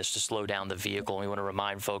giving this to slow down the vehicle. And we want to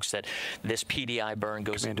remind folks that this PDI burn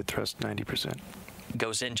goes Commanded thrust 90%.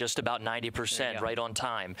 Goes in just about 90%, right on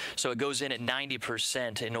time. So it goes in at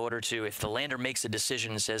 90% in order to, if the lander makes a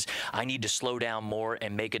decision and says, I need to slow down more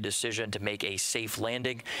and make a decision to make a safe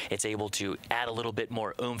landing, it's able to add a little bit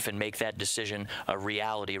more oomph and make that decision a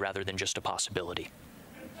reality rather than just a possibility.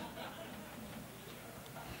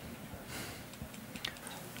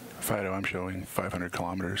 Fido, I'm showing 500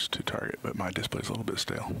 kilometers to target, but my display's a little bit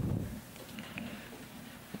stale.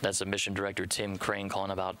 That's the mission director, Tim Crane, calling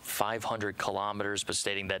about 500 kilometers, but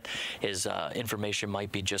stating that his information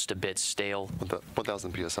might be just a bit stale.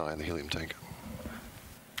 1,000 psi in the helium tank.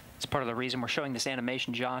 It's part of the reason we're showing this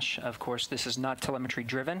animation, Josh. Of course, this is not telemetry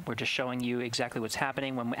driven. We're just showing you exactly what's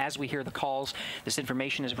happening. As we hear the calls, this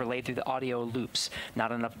information is relayed through the audio loops.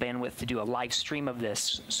 Not enough bandwidth to do a live stream of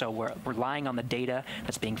this, so we're relying on the data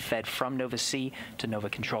that's being fed from Nova Sea to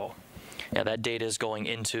Nova Control. Yeah, that data is going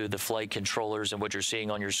into the flight controllers, and what you're seeing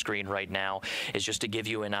on your screen right now is just to give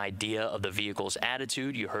you an idea of the vehicle's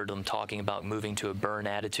attitude. You heard them talking about moving to a burn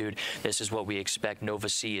attitude. This is what we expect Nova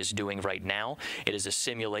Sea is doing right now. It is a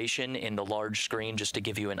simulation in the large screen just to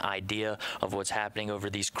give you an idea of what's happening over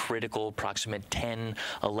these critical approximate 10,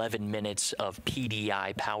 11 minutes of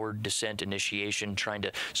PDI, powered descent initiation, trying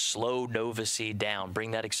to slow Nova Sea down,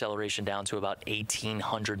 bring that acceleration down to about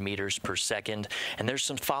 1,800 meters per second. And there's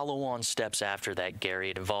some follow-on steps after that,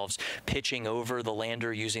 Gary. It involves pitching over the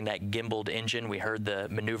lander using that gimbaled engine. We heard the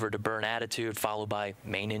maneuver to burn attitude followed by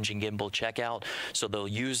main engine gimbal checkout. So they'll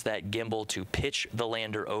use that gimbal to pitch the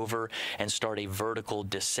lander over and start a vertical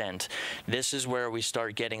descent. This is where we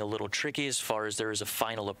start getting a little tricky as far as there is a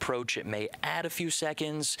final approach. It may add a few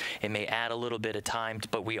seconds, it may add a little bit of time,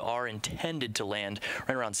 but we are intended to land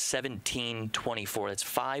right around 17:24. That's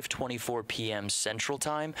 5:24 p.m. Central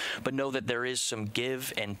Time. But know that there is some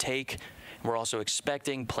give and take. We're also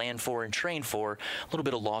expecting, plan for, and train for a little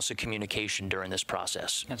bit of loss of communication during this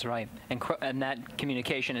process. That's right. And that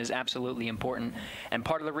communication is absolutely important. And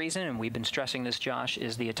part of the reason, and we've been stressing this, Josh,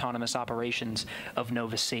 is the autonomous operations of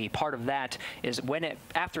Nova Sea. Part of that is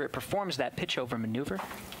after it performs that pitch over maneuver.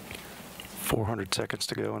 400 seconds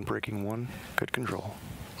to go on braking 1. Good control.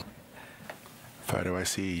 FIDO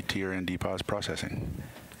IC TRN DPOS processing.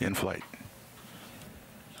 In flight.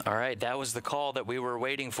 All right, that was the call that we were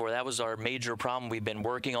waiting for. That was our major problem we've been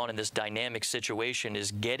working on in this dynamic situation, is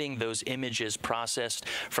getting those images processed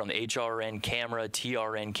from the HRN camera,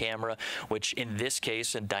 TRN camera, which in this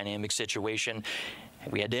case, a dynamic situation,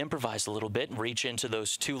 we had to improvise a little bit, reach into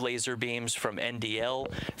those 2 laser beams from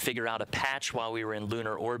NDL, figure out a patch while we were in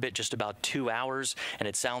lunar orbit, just about 2 hours, and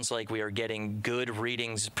it sounds like we are getting good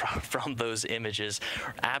readings from those images.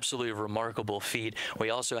 Absolutely remarkable feat. We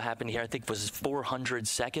also happened to hear, I think it was 400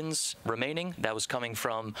 seconds remaining. That was coming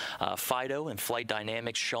from FIDO and Flight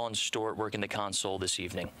Dynamics. Sean Stewart working the console this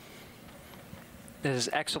evening. This is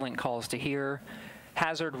excellent calls to hear.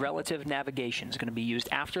 Hazard relative navigation is going to be used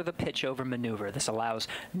after the pitch over maneuver. This allows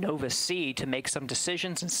Nova Sea to make some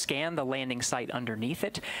decisions and scan the landing site underneath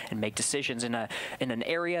it and make decisions in an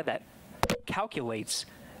area that calculates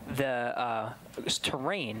the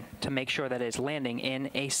terrain to make sure that it's landing in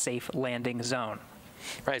a safe landing zone.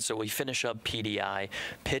 Right, so we finish up PDI,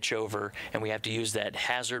 pitch over, and we have to use that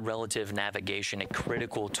hazard relative navigation, a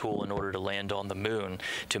critical tool in order to land on the moon,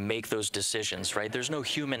 to make those decisions, right? There's no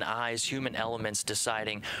human eyes, human elements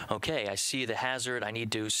deciding, okay, I see the hazard, I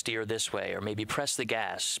need to steer this way, or maybe press the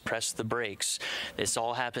gas, press the brakes. This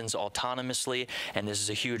all happens autonomously, and this is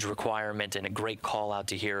a huge requirement and a great call out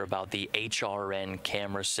to hear about the HRN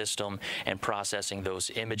camera system and processing those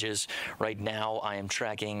images. Right now, I am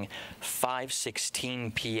tracking 5:16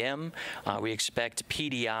 p.m. We expect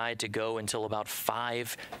PDI to go until about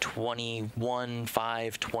 5:21,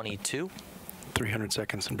 5:22. 300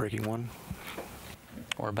 seconds in braking 1.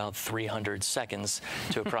 Or about 300 seconds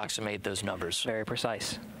to approximate those numbers. Very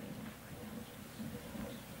precise.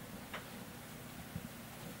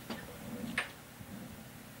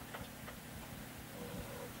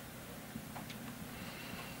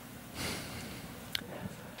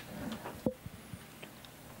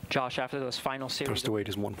 Josh, after those final series... Thrust to weight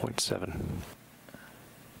is 1.7.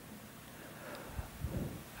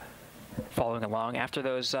 Following along, after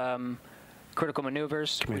those critical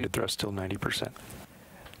maneuvers... Committed thrust still 90%.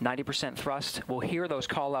 90% thrust. We'll hear those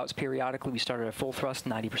call-outs periodically. We started at full thrust,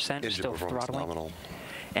 90%, still throttling. Nominal.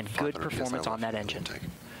 And good performance on that engine.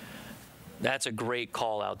 That's a great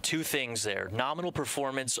call out. 2 things there. Nominal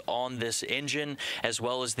performance on this engine as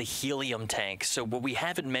well as the helium tank. So what we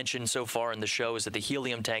haven't mentioned so far in the show is that the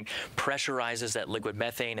helium tank pressurizes that liquid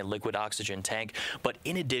methane and liquid oxygen tank. But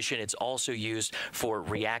in addition, it's also used for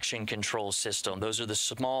reaction control system. Those are the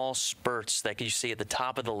small spurts that you see at the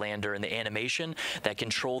top of the lander in the animation that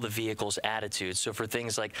control the vehicle's attitude. So for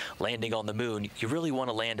things like landing on the moon, you really want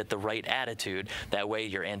to land at the right attitude. That way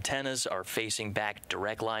your antennas are facing back,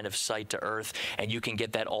 direct line of sight to Earth, and you can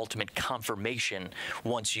get that ultimate confirmation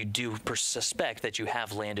once you do suspect that you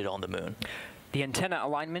have landed on the moon. The antenna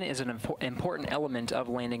alignment is an important element of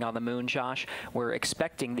landing on the moon, Josh. We're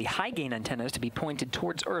expecting the high-gain antennas to be pointed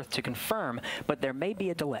towards Earth to confirm, but there may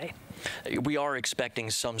be a delay. We are expecting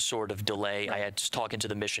some sort of delay. I had talking to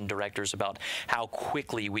the mission directors about how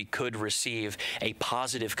quickly we could receive a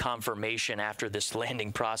positive confirmation after this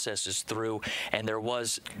landing process is through, and there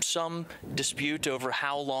was some dispute over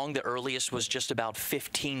how long. The earliest was just about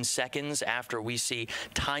 15 seconds after we see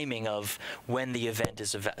timing of when the event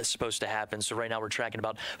is supposed to happen. So right now we're tracking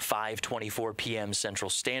about 5:24 p.m. Central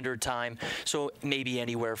Standard Time. So maybe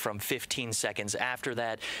anywhere from 15 seconds after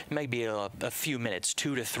that, maybe a few minutes,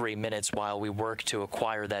 2 to 3 minutes while we work to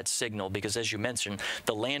acquire that signal. Because as you mentioned,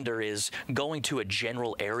 the lander is going to a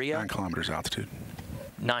general area. 9 kilometers altitude.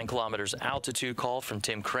 9 kilometers altitude call from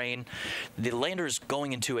Tim Crane. The lander is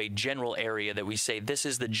going into a general area that we say, this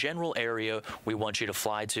is the general area we want you to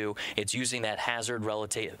fly to. It's using that hazard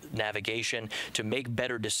relative navigation to make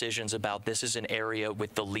better decisions about this is an area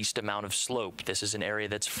with the least amount of slope. This is an area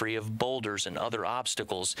that's free of boulders and other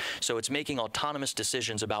obstacles. So it's making autonomous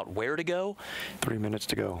decisions about where to go. 3 minutes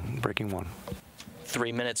to go, breaking 1.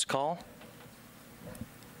 3 minutes call.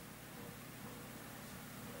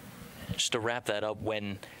 Just to wrap that up,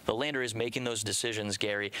 when the lander is making those decisions,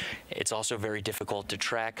 Gary, it's also very difficult to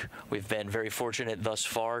track. We've been very fortunate thus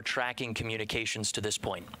far tracking communications to this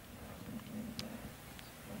point.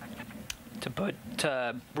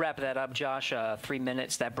 To wrap that up, Josh, 3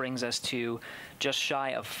 minutes, that brings us to just shy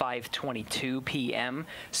of 5:22 p.m.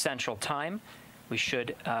 Central Time. We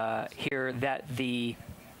should hear that the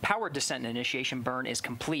power descent and initiation burn is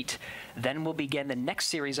complete. Then we'll begin the next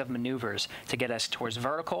series of maneuvers to get us towards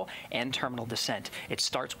vertical and terminal descent. It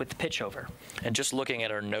starts with the pitch over. And just looking at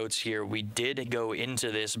our notes here, we did go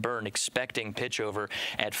into this burn expecting pitch over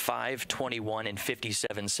at 5:21 and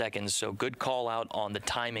 57 seconds. So good call out on the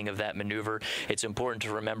timing of that maneuver. It's important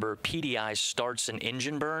to remember PDI starts an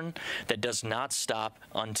engine burn that does not stop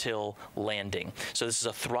until landing. So this is a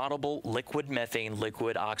throttleable liquid methane,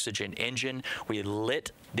 liquid oxygen engine. We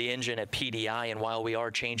lit the engine at PDI, and while we are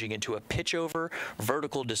changing into a pitch over,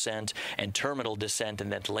 vertical descent, and terminal descent and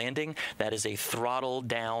then landing, that is a throttle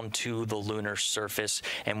down to the lunar surface.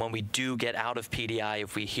 And when we do get out of PDI,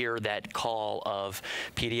 if we hear that call of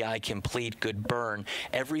PDI complete, good burn,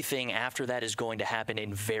 everything after that is going to happen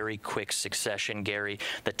in very quick succession, Gary.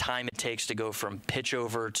 The time it takes to go from pitch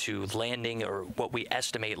over to landing, or what we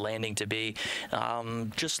estimate landing to be,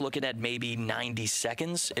 just looking at maybe 90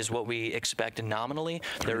 seconds is what we expect nominally.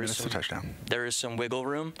 3 minutes to touchdown. There is some wiggle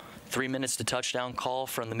room. 3 minutes to touchdown call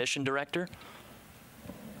from the mission director.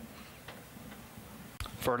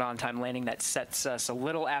 For an on-time landing, that sets us a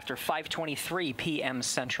little after 5:23 p.m.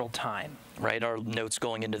 Central Time. Right, our notes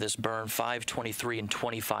going into this burn, 5:23 and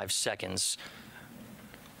 25 seconds.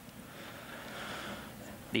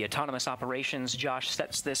 The autonomous operations, Josh,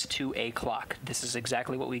 sets this to a clock. This is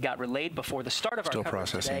exactly what we got relayed before the start of our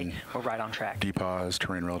coverage today. We're right on track. DPAS,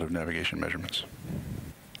 terrain relative navigation measurements.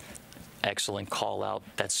 Excellent call out.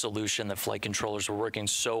 That solution that flight controllers were working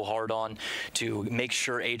so hard on to make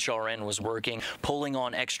sure HRN was working, pulling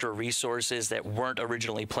on extra resources that weren't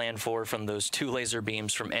originally planned for from those 2 laser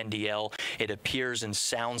beams from NDL. It appears and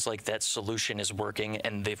sounds like that solution is working,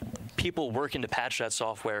 and the people working to patch that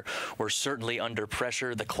software were certainly under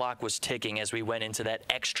pressure. The clock was ticking as we went into that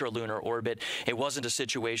extra lunar orbit. It wasn't a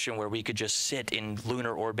situation where we could just sit in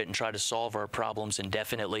lunar orbit and try to solve our problems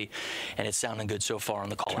indefinitely, and it's sounding good so far on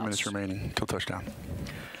the call outs. 2 minutes remaining till touchdown.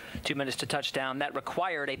 2 minutes to touchdown. That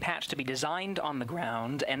required a patch to be designed on the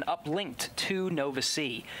ground and uplinked to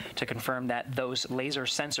Nova-C to confirm that those laser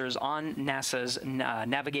sensors on NASA's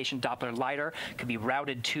navigation Doppler lidar could be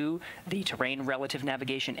routed to the terrain relative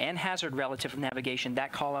navigation and hazard relative navigation.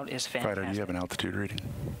 That call out is fantastic. Fighter, do you have an altitude reading?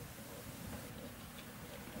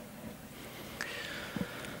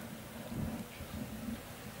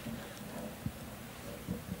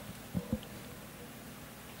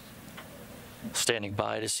 Standing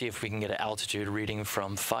by to see if we can get an altitude reading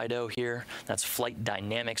from FIDO here. That's Flight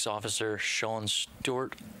Dynamics Officer Sean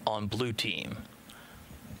Stewart on Blue Team.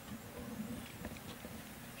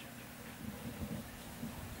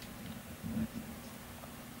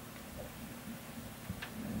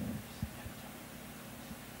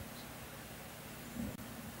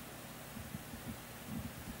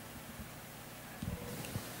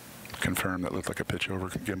 Confirm that looked like a pitch over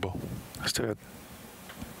gimbal. Let's do it.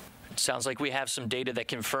 Sounds like we have some data that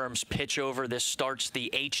confirms pitch over. This starts the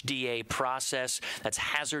HDA process. That's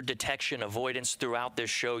hazard detection avoidance. Throughout this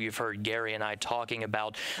show, you've heard Gary and I talking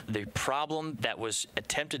about the problem that was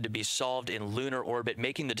attempted to be solved in lunar orbit,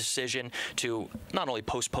 making the decision to not only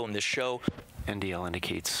postpone this show. NDL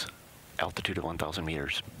indicates altitude of 1,000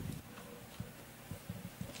 meters.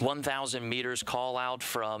 1,000 meters call out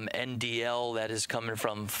from NDL that is coming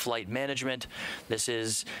from flight management. This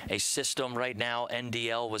is a system right now.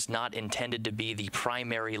 NDL was not intended to be the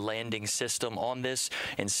primary landing system on this.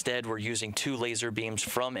 Instead, we're using 2 laser beams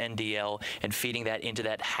from NDL and feeding that into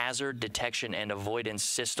that hazard detection and avoidance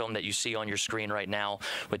system that you see on your screen right now,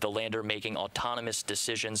 with the lander making autonomous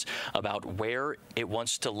decisions about where it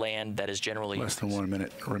wants to land. That is generally less than 1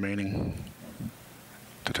 minute remaining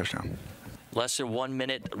to touchdown. Less than 1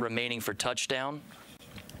 minute remaining for touchdown.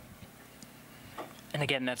 And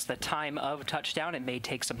again, that's the time of touchdown. It may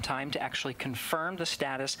take some time to actually confirm the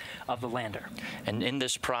status of the lander. And in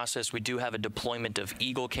this process, we do have a deployment of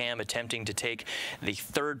Eagle Cam attempting to take the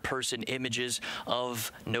third-person images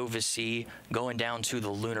of Nova-C going down to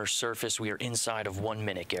the lunar surface. We are inside of 1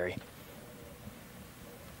 minute, Gary.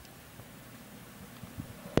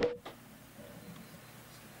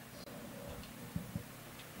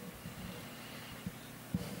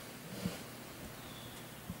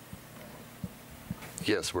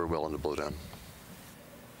 Yes, we're well into blowdown.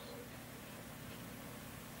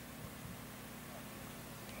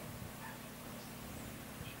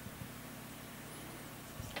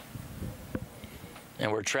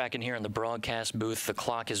 And we're tracking here in the broadcast booth. The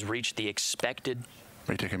clock has reached the expected.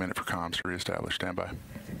 May take a minute for comms to reestablish standby.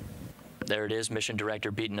 There it is, mission director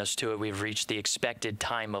beating us to it. We've reached the expected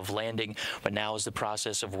time of landing, but now is the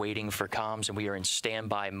process of waiting for comms, and we are in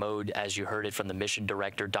standby mode, as you heard it from the mission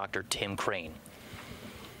director, Dr. Tim Crane.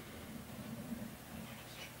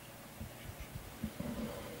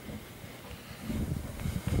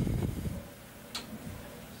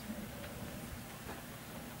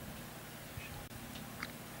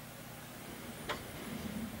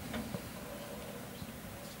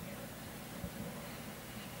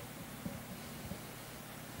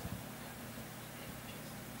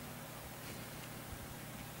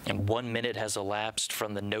 And 1 minute has elapsed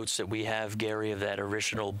from the notes that we have, Gary, of that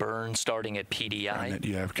original burn starting at PDI. And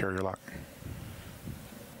you have carrier lock.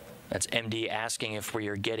 That's MD asking if we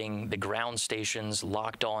are getting the ground stations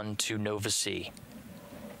locked on to Nova-C.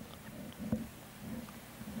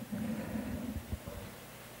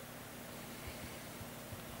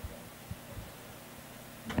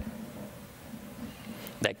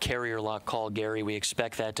 That carrier lock call, Gary, we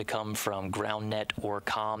expect that to come from GroundNet or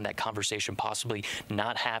COM, that conversation possibly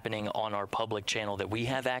not happening on our public channel that we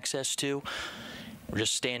have access to. We're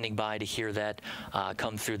just standing by to hear that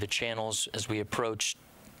come through the channels as we approach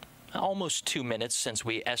almost 2 minutes since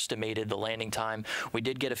we estimated the landing time. We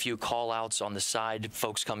did get a few call outs on the side,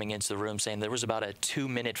 folks coming into the room saying there was about a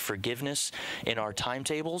 2-minute forgiveness in our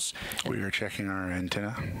timetables. We are checking our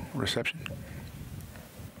antenna reception.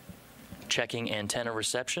 Checking antenna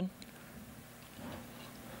reception.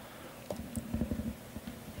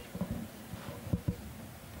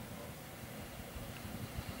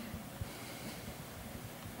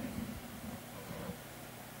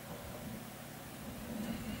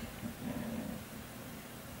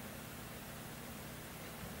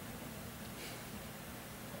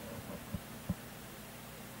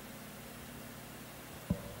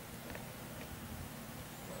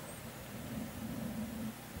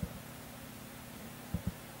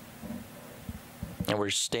 And we're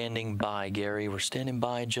standing by, Gary. We're standing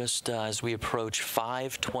by just as we approach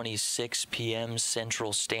 5:26 p.m.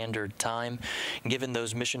 Central Standard Time. Given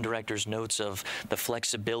those mission directors' notes of the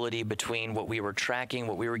flexibility between what we were tracking,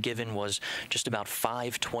 what we were given was just about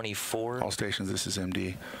 5:24. All stations, this is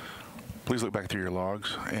MD. Please look back through your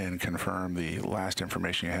logs and confirm the last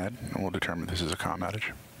information you had, and we'll determine this is a comm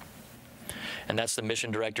outage. And that's the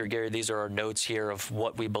mission director, Gary. These are our notes here of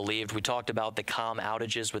what we believed. We talked about the comm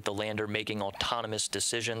outages with the lander making autonomous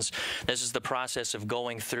decisions. This is the process of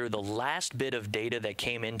going through the last bit of data that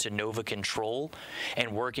came into Nova Control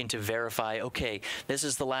and working to verify, okay, this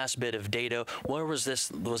is the last bit of data. Where was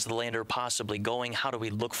the lander possibly going? How do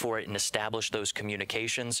we look for it and establish those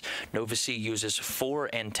communications? Nova-C uses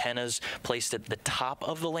 4 antennas placed at the top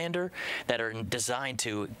of the lander that are designed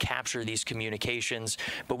to capture these communications.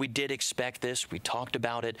 But we did expect this. We talked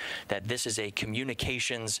about it, that this is a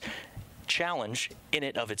communications challenge in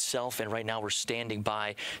it of itself, and right now we're standing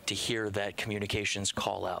by to hear that communications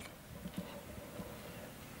call out.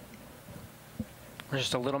 We're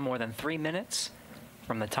just a little more than 3 minutes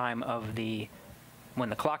from the time of when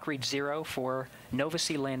the clock reached 0 for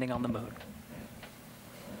Nova-C landing on the moon.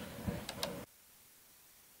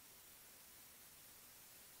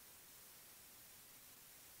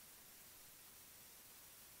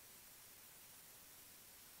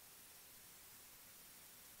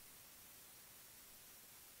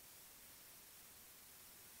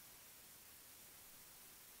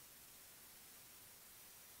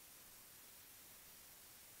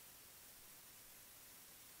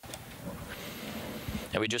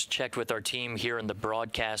 And we just checked with our team here in the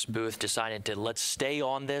broadcast booth, decided to let's stay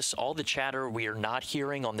on this. All the chatter we are not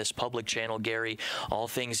hearing on this public channel, Gary, all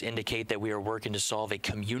things indicate that we are working to solve a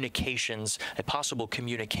possible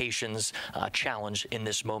communications challenge in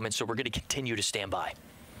this moment. So we're going to continue to stand by.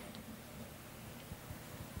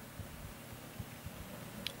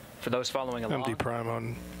 For those following along. MD Prime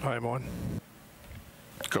on IM1.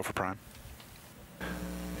 Go for Prime.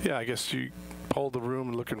 Yeah, I guess you polled the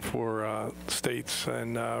room looking for states,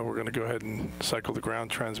 and we're going to go ahead and cycle the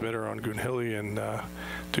ground transmitter on Goonhilly and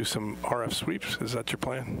do some RF sweeps. Is that your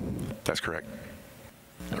plan? That's correct.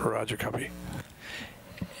 Roger, copy.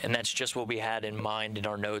 And that's just what we had in mind in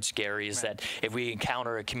our notes, Gary, is that if we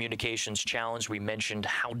encounter a communications challenge, we mentioned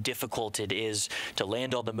how difficult it is to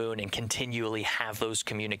land on the moon and continually have those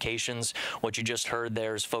communications. What you just heard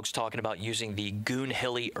there is folks talking about using the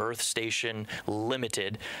Goonhilly Earth Station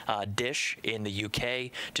Limited dish in the UK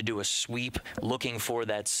to do a sweep looking for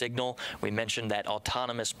that signal. We mentioned that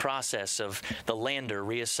autonomous process of the lander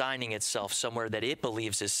reassigning itself somewhere that it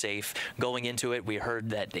believes is safe. Going into it, we heard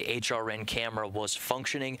that the HRN camera was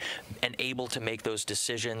functioning and able to make those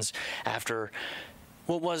decisions after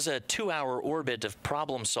what was a 2-hour orbit of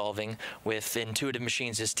problem solving with Intuitive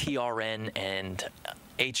Machines' TRN and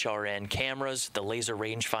HRN cameras. The laser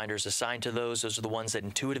rangefinders assigned to those are the ones that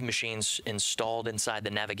Intuitive Machines installed inside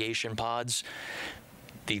the navigation pods.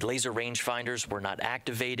 The laser rangefinders were not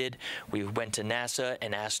activated. We went to NASA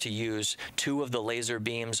and asked to use 2 of the laser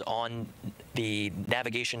beams on the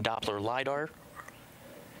navigation Doppler LiDAR.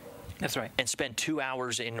 That's right. And spent 2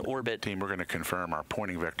 hours in orbit. Team, we're going to confirm our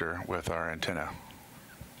pointing vector with our antenna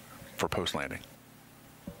for post-landing.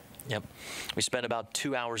 Yep. We spent about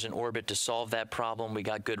 2 hours in orbit to solve that problem. We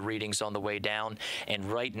got good readings on the way down.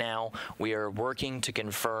 And right now, we are working to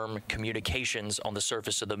confirm communications on the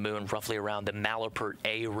surface of the moon, roughly around the Malapert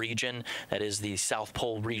A region. That is the South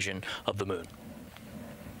Pole region of the moon.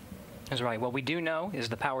 That's right. What we do know is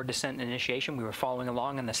the power descent initiation. We were following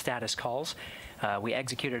along on the status calls. We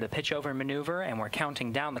executed a pitch-over maneuver, and we're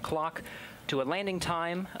counting down the clock to a landing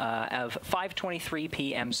time of 5:23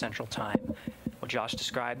 p.m. Central Time. Well, Josh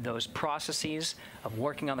described those processes of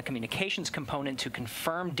working on the communications component to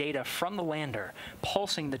confirm data from the lander,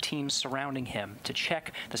 pulsing the teams surrounding him to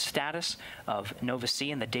check the status of Nova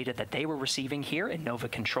C and the data that they were receiving here in Nova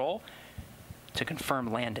Control to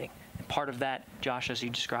confirm landing. And part of that, Josh, as you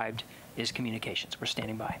described, is communications. We're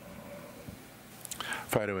standing by.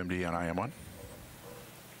 Fido MD on IM1.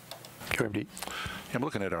 QMD. I'm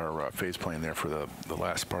looking at our phase plane there for the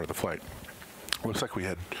last part of the flight. Looks like we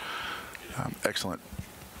had excellent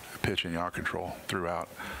pitch and yaw control throughout,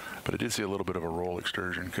 but I did see a little bit of a roll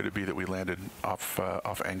excursion. Could it be that we landed off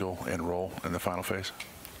angle and roll in the final phase?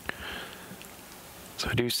 So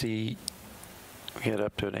I do see we had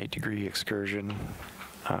up to an 8-degree excursion.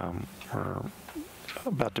 We're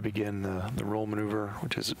about to begin the roll maneuver,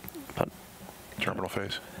 which is about terminal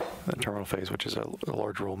phase. The terminal phase, which is a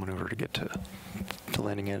large roll maneuver to get to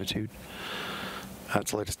landing attitude.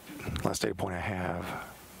 That's the last data point I have.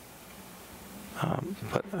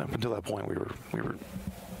 But up until that point, we were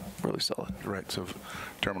really solid. Right. So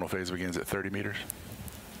terminal phase begins at 30 meters.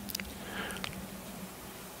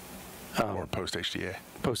 Or post HDA.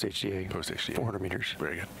 Post HDA. Post HDA. 400 meters.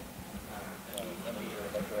 Very good.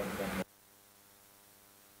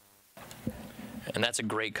 And that's a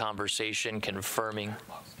great conversation confirming.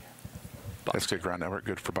 That's good ground network,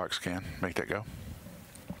 good for box scan. Make that go.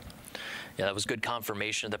 Yeah, that was good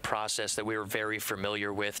confirmation of the process that we were very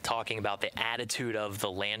familiar with, talking about the attitude of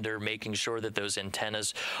the lander, making sure that those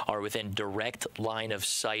antennas are within direct line of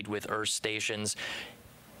sight with Earth stations,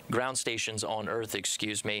 ground stations on Earth,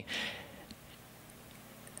 excuse me.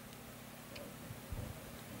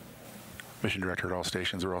 Mission director at all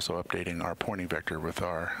stations are also updating our pointing vector with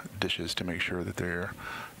our dishes to make sure that they're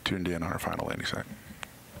tuned in on our final landing site.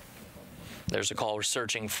 There's a call. We're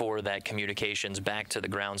searching for that communications back to the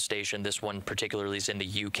ground station. This one particularly is in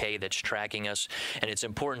the UK that's tracking us. And it's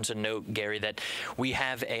important to note, Gary, that we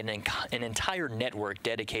have an entire network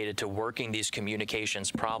dedicated to working these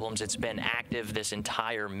communications problems. It's been active this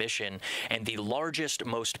entire mission. And the largest,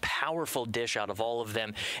 most powerful dish out of all of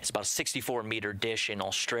them is about a 64-meter dish in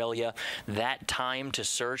Australia. That time to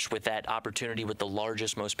search with that opportunity with the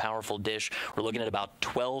largest, most powerful dish, we're looking at about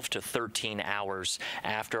 12 to 13 hours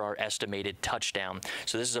after our estimated touchdown.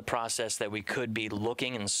 So this is a process that we could be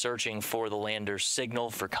looking and searching for the lander's signal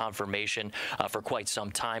for confirmation for quite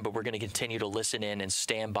some time, but we're going to continue to listen in and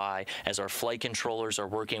stand by as our flight controllers are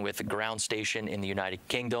working with the ground station in the United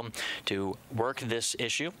Kingdom to work this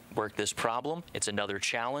issue, work this problem. It's another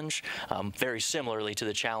challenge, very similarly to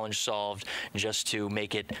the challenge solved just to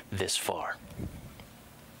make it this far.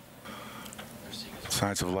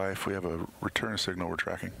 Science of life, we have a return signal we're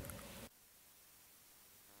tracking.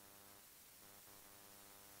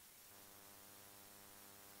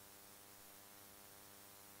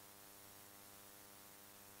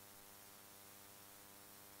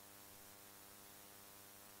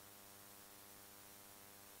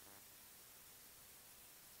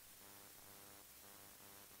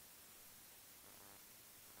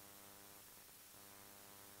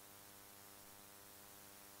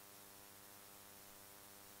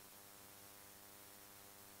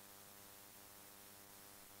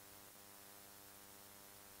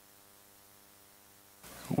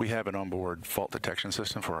 We have an onboard fault detection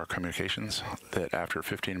system for our communications that after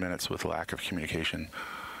 15 minutes with lack of communication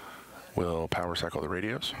will power cycle the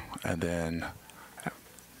radios, and then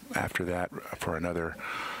after that for another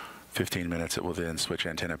 15 minutes it will then switch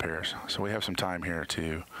antenna pairs. So we have some time here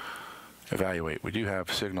to evaluate. We do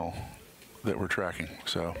have signal that we're tracking,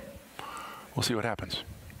 so we'll see what happens.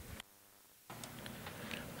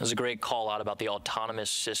 There's a great call out about the autonomous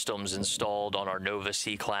systems installed on our Nova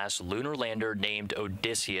C-class lunar lander named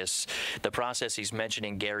Odysseus. The process he's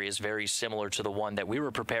mentioning, Gary, is very similar to the one that we were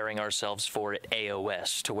preparing ourselves for at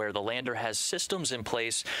AOS, to where the lander has systems in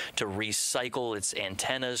place to recycle its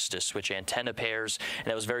antennas, to switch antenna pairs, and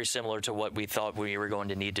that was very similar to what we thought we were going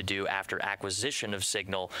to need to do after acquisition of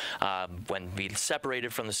signal. When we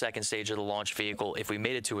separated from the second stage of the launch vehicle, if we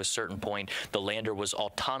made it to a certain point, the lander was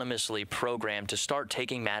autonomously programmed to start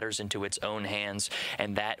taking matters into its own hands,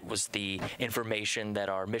 and that was the information that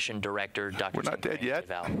our mission director, Dr. We're not dead yet.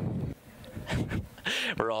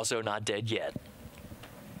 We're also not dead yet.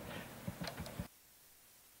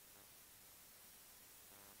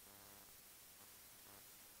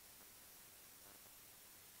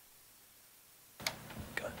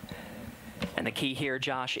 And the key here,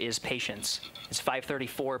 Josh, is patience. It's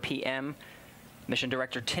 5:34 p.m. Mission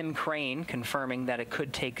Director Tim Crane confirming that it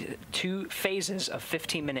could take 2 phases of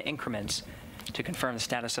 15-minute increments to confirm the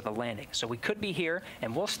status of the landing. So we could be here,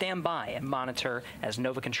 and we'll stand by and monitor as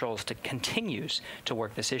Nova Controls continues to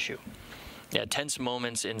work this issue. Yeah, tense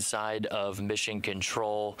moments inside of Mission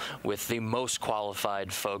Control with the most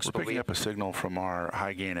qualified folks. We're picking up a signal from our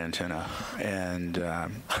high-gain antenna and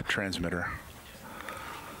transmitter.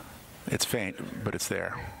 It's faint, but it's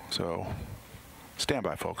there. So stand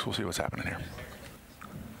by, folks. We'll see what's happening here.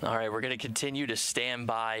 All right, we're going to continue to stand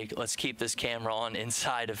by. Let's keep this camera on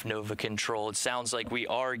inside of Nova Control. It sounds like we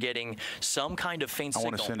are getting some kind of faint signal. I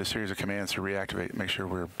want to send a series of commands to reactivate, make sure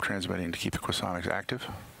we're transmitting to keep the Quasonics active.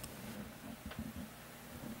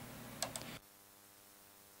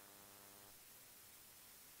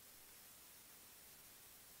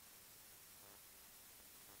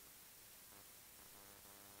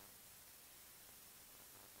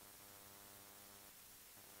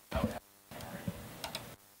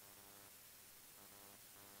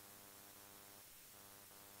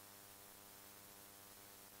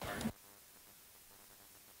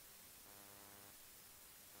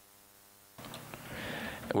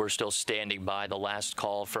 We're still standing by. The last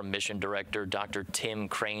call from Mission Director Dr. Tim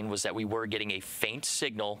Crane was that we were getting a faint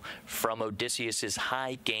signal from Odysseus's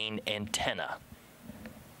high-gain antenna.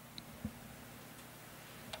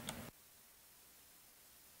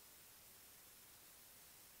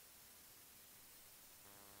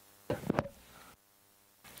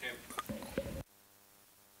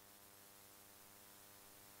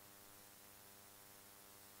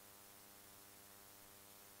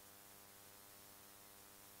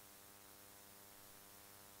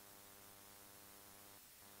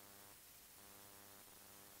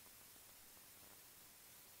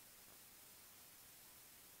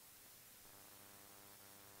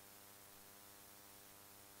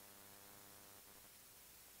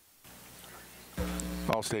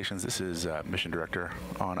 All stations, this is Mission Director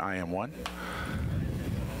on IM1.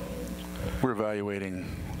 We're evaluating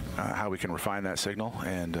how we can refine that signal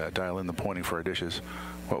and dial in the pointing for our dishes.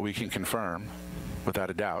 What we can confirm, without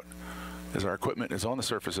a doubt, is our equipment is on the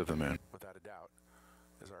surface of the moon. Without a doubt,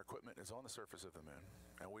 is our equipment is on the surface of the moon,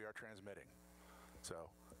 and we are transmitting. So,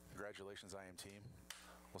 congratulations, IM team.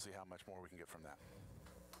 We'll see how much more we can get from that.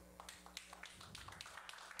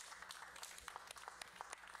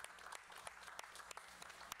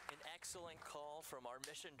 Excellent call from our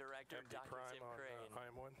Mission Director, Dr. Tim Crane.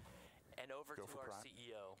 IM1. And over to our Prime.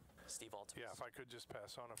 CEO, Steve Altus. Yeah, if I could just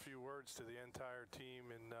pass on a few words to the entire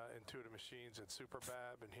team in Intuitive Machines at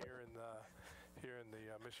Superbab and here in the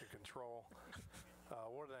Mission Control.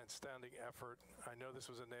 What an outstanding effort. I know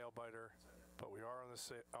this was a nail biter, but we are on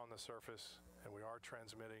the surface and we are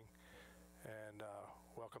transmitting. And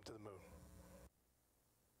welcome to the moon.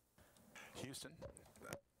 Houston,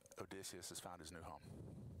 Odysseus has found his new home.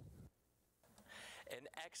 An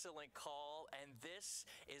excellent call, and this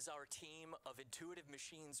is our team of Intuitive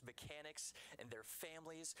Machines mechanics and their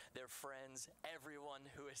families, their friends, everyone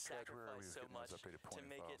who has sacrificed so much to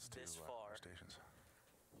make it this far. Stations.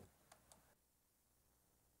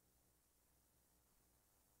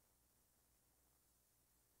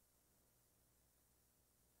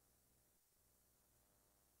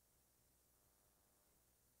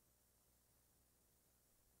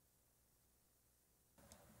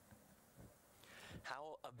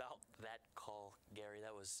 How about that call, Gary?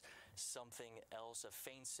 That was something else, a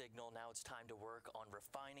faint signal. Now it's time to work on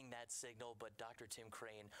refining that signal. But Dr. Tim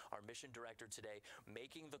Crane, our mission director today,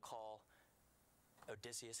 making the call.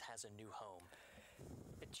 Odysseus has a new home.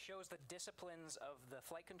 It shows the disciplines of the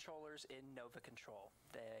flight controllers in Nova Control.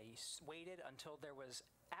 They waited until there was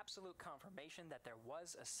absolute confirmation that there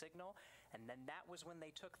was a signal, and then that was when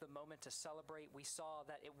they took the moment to celebrate. We saw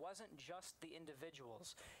that it wasn't just the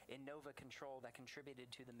individuals in Nova Control that contributed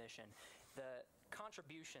to the mission. The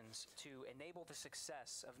contributions to enable the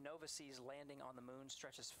success of Nova C's landing on the moon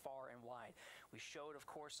stretches far and wide. We showed, of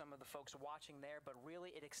course, some of the folks watching there, but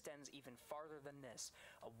really it extends even farther than this.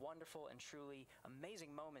 A wonderful and truly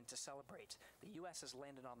amazing moment to celebrate. The U.S. has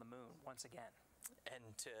landed on the moon once again. And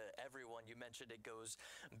to everyone, you mentioned it goes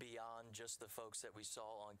beyond just the folks that we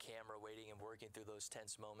saw on camera waiting and working through those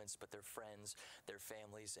tense moments, but their friends, their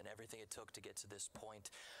families, and everything it took to get to this point.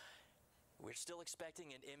 We're still expecting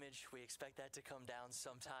an image. We expect that to come down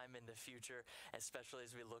sometime in the future, especially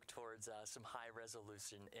as we look towards some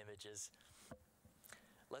high-resolution images.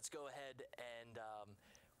 Let's go ahead and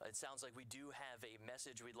it sounds like we do have a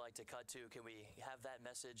message we'd like to cut to. Can we have that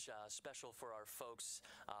message special for our folks,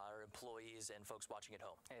 our employees, and folks watching at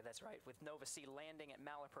home? Hey, that's right. With Nova C landing at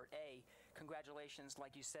Malapert A, congratulations,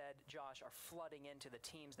 like you said, Josh, are flooding into the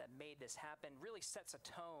teams that made this happen. Really sets a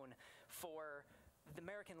tone for the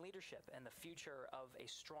American leadership and the future of a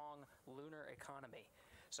strong lunar economy.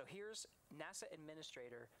 So here's NASA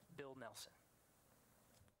Administrator Bill Nelson.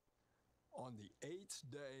 On the 8th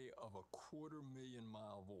day of a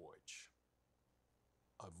 250,000-mile voyage,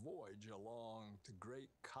 a voyage along the great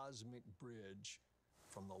cosmic bridge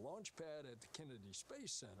from the launch pad at the Kennedy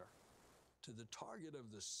Space Center to the target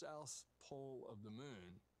of the south pole of the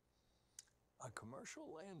moon, a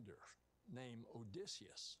commercial lander named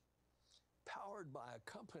Odysseus, powered by a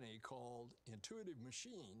company called Intuitive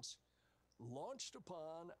Machines, launched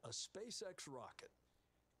upon a SpaceX rocket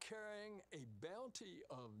carrying a bounty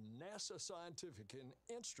of NASA scientific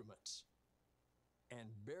instruments and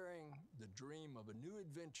bearing the dream of a new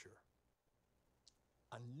adventure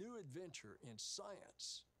in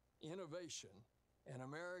science, innovation, and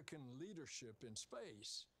American leadership in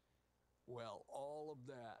space. Well, all of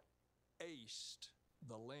that aced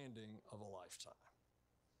the landing of a lifetime.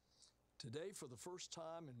 Today, for the first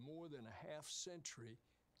time in more than a half century,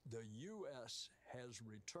 the U.S. has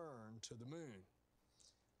returned to the moon.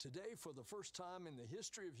 Today, for the first time in the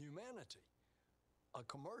history of humanity, a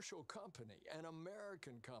commercial company, an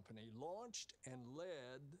American company, launched and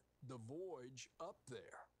led the voyage up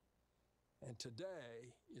there. And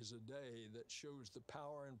today is a day that shows the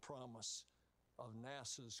power and promise of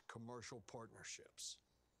NASA's commercial partnerships.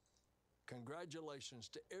 Congratulations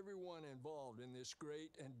to everyone involved in this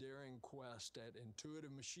great and daring quest at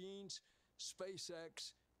Intuitive Machines,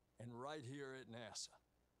 SpaceX, and right here at NASA.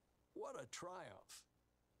 What a triumph!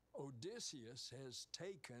 Odysseus has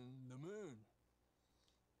taken the moon.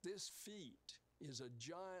 This feat is a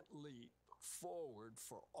giant leap forward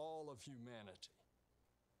for all of humanity.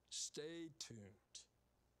 Stay tuned.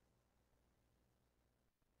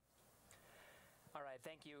 All right,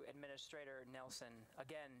 thank you, Administrator Nelson.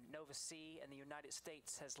 Again, Nova C and the United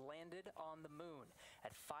States has landed on the moon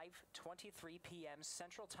at 5:23 p.m.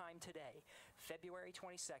 Central Time today, February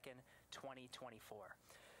 22nd, 2024.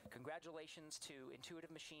 Congratulations to Intuitive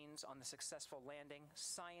Machines on the successful landing.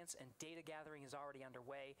 Science and data gathering is already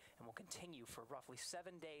underway and will continue for roughly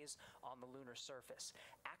 7 days on the lunar surface,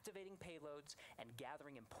 activating payloads and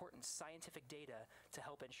gathering important scientific data to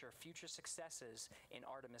help ensure future successes in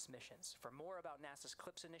Artemis missions. For more about NASA's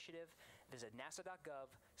CLIPS initiative, visit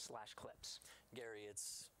nasa.gov/CLIPS. Gary,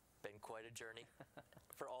 it's been quite a journey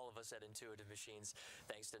for all of us at Intuitive Machines.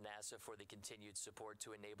 Thanks to NASA for the continued support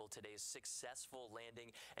to enable today's successful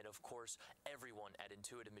landing, and of course, everyone at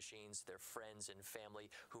Intuitive Machines, their friends and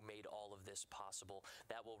family who made all of this possible.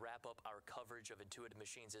 That will wrap up our coverage of Intuitive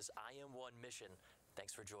Machines' IM-1 mission.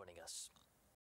 Thanks for joining us.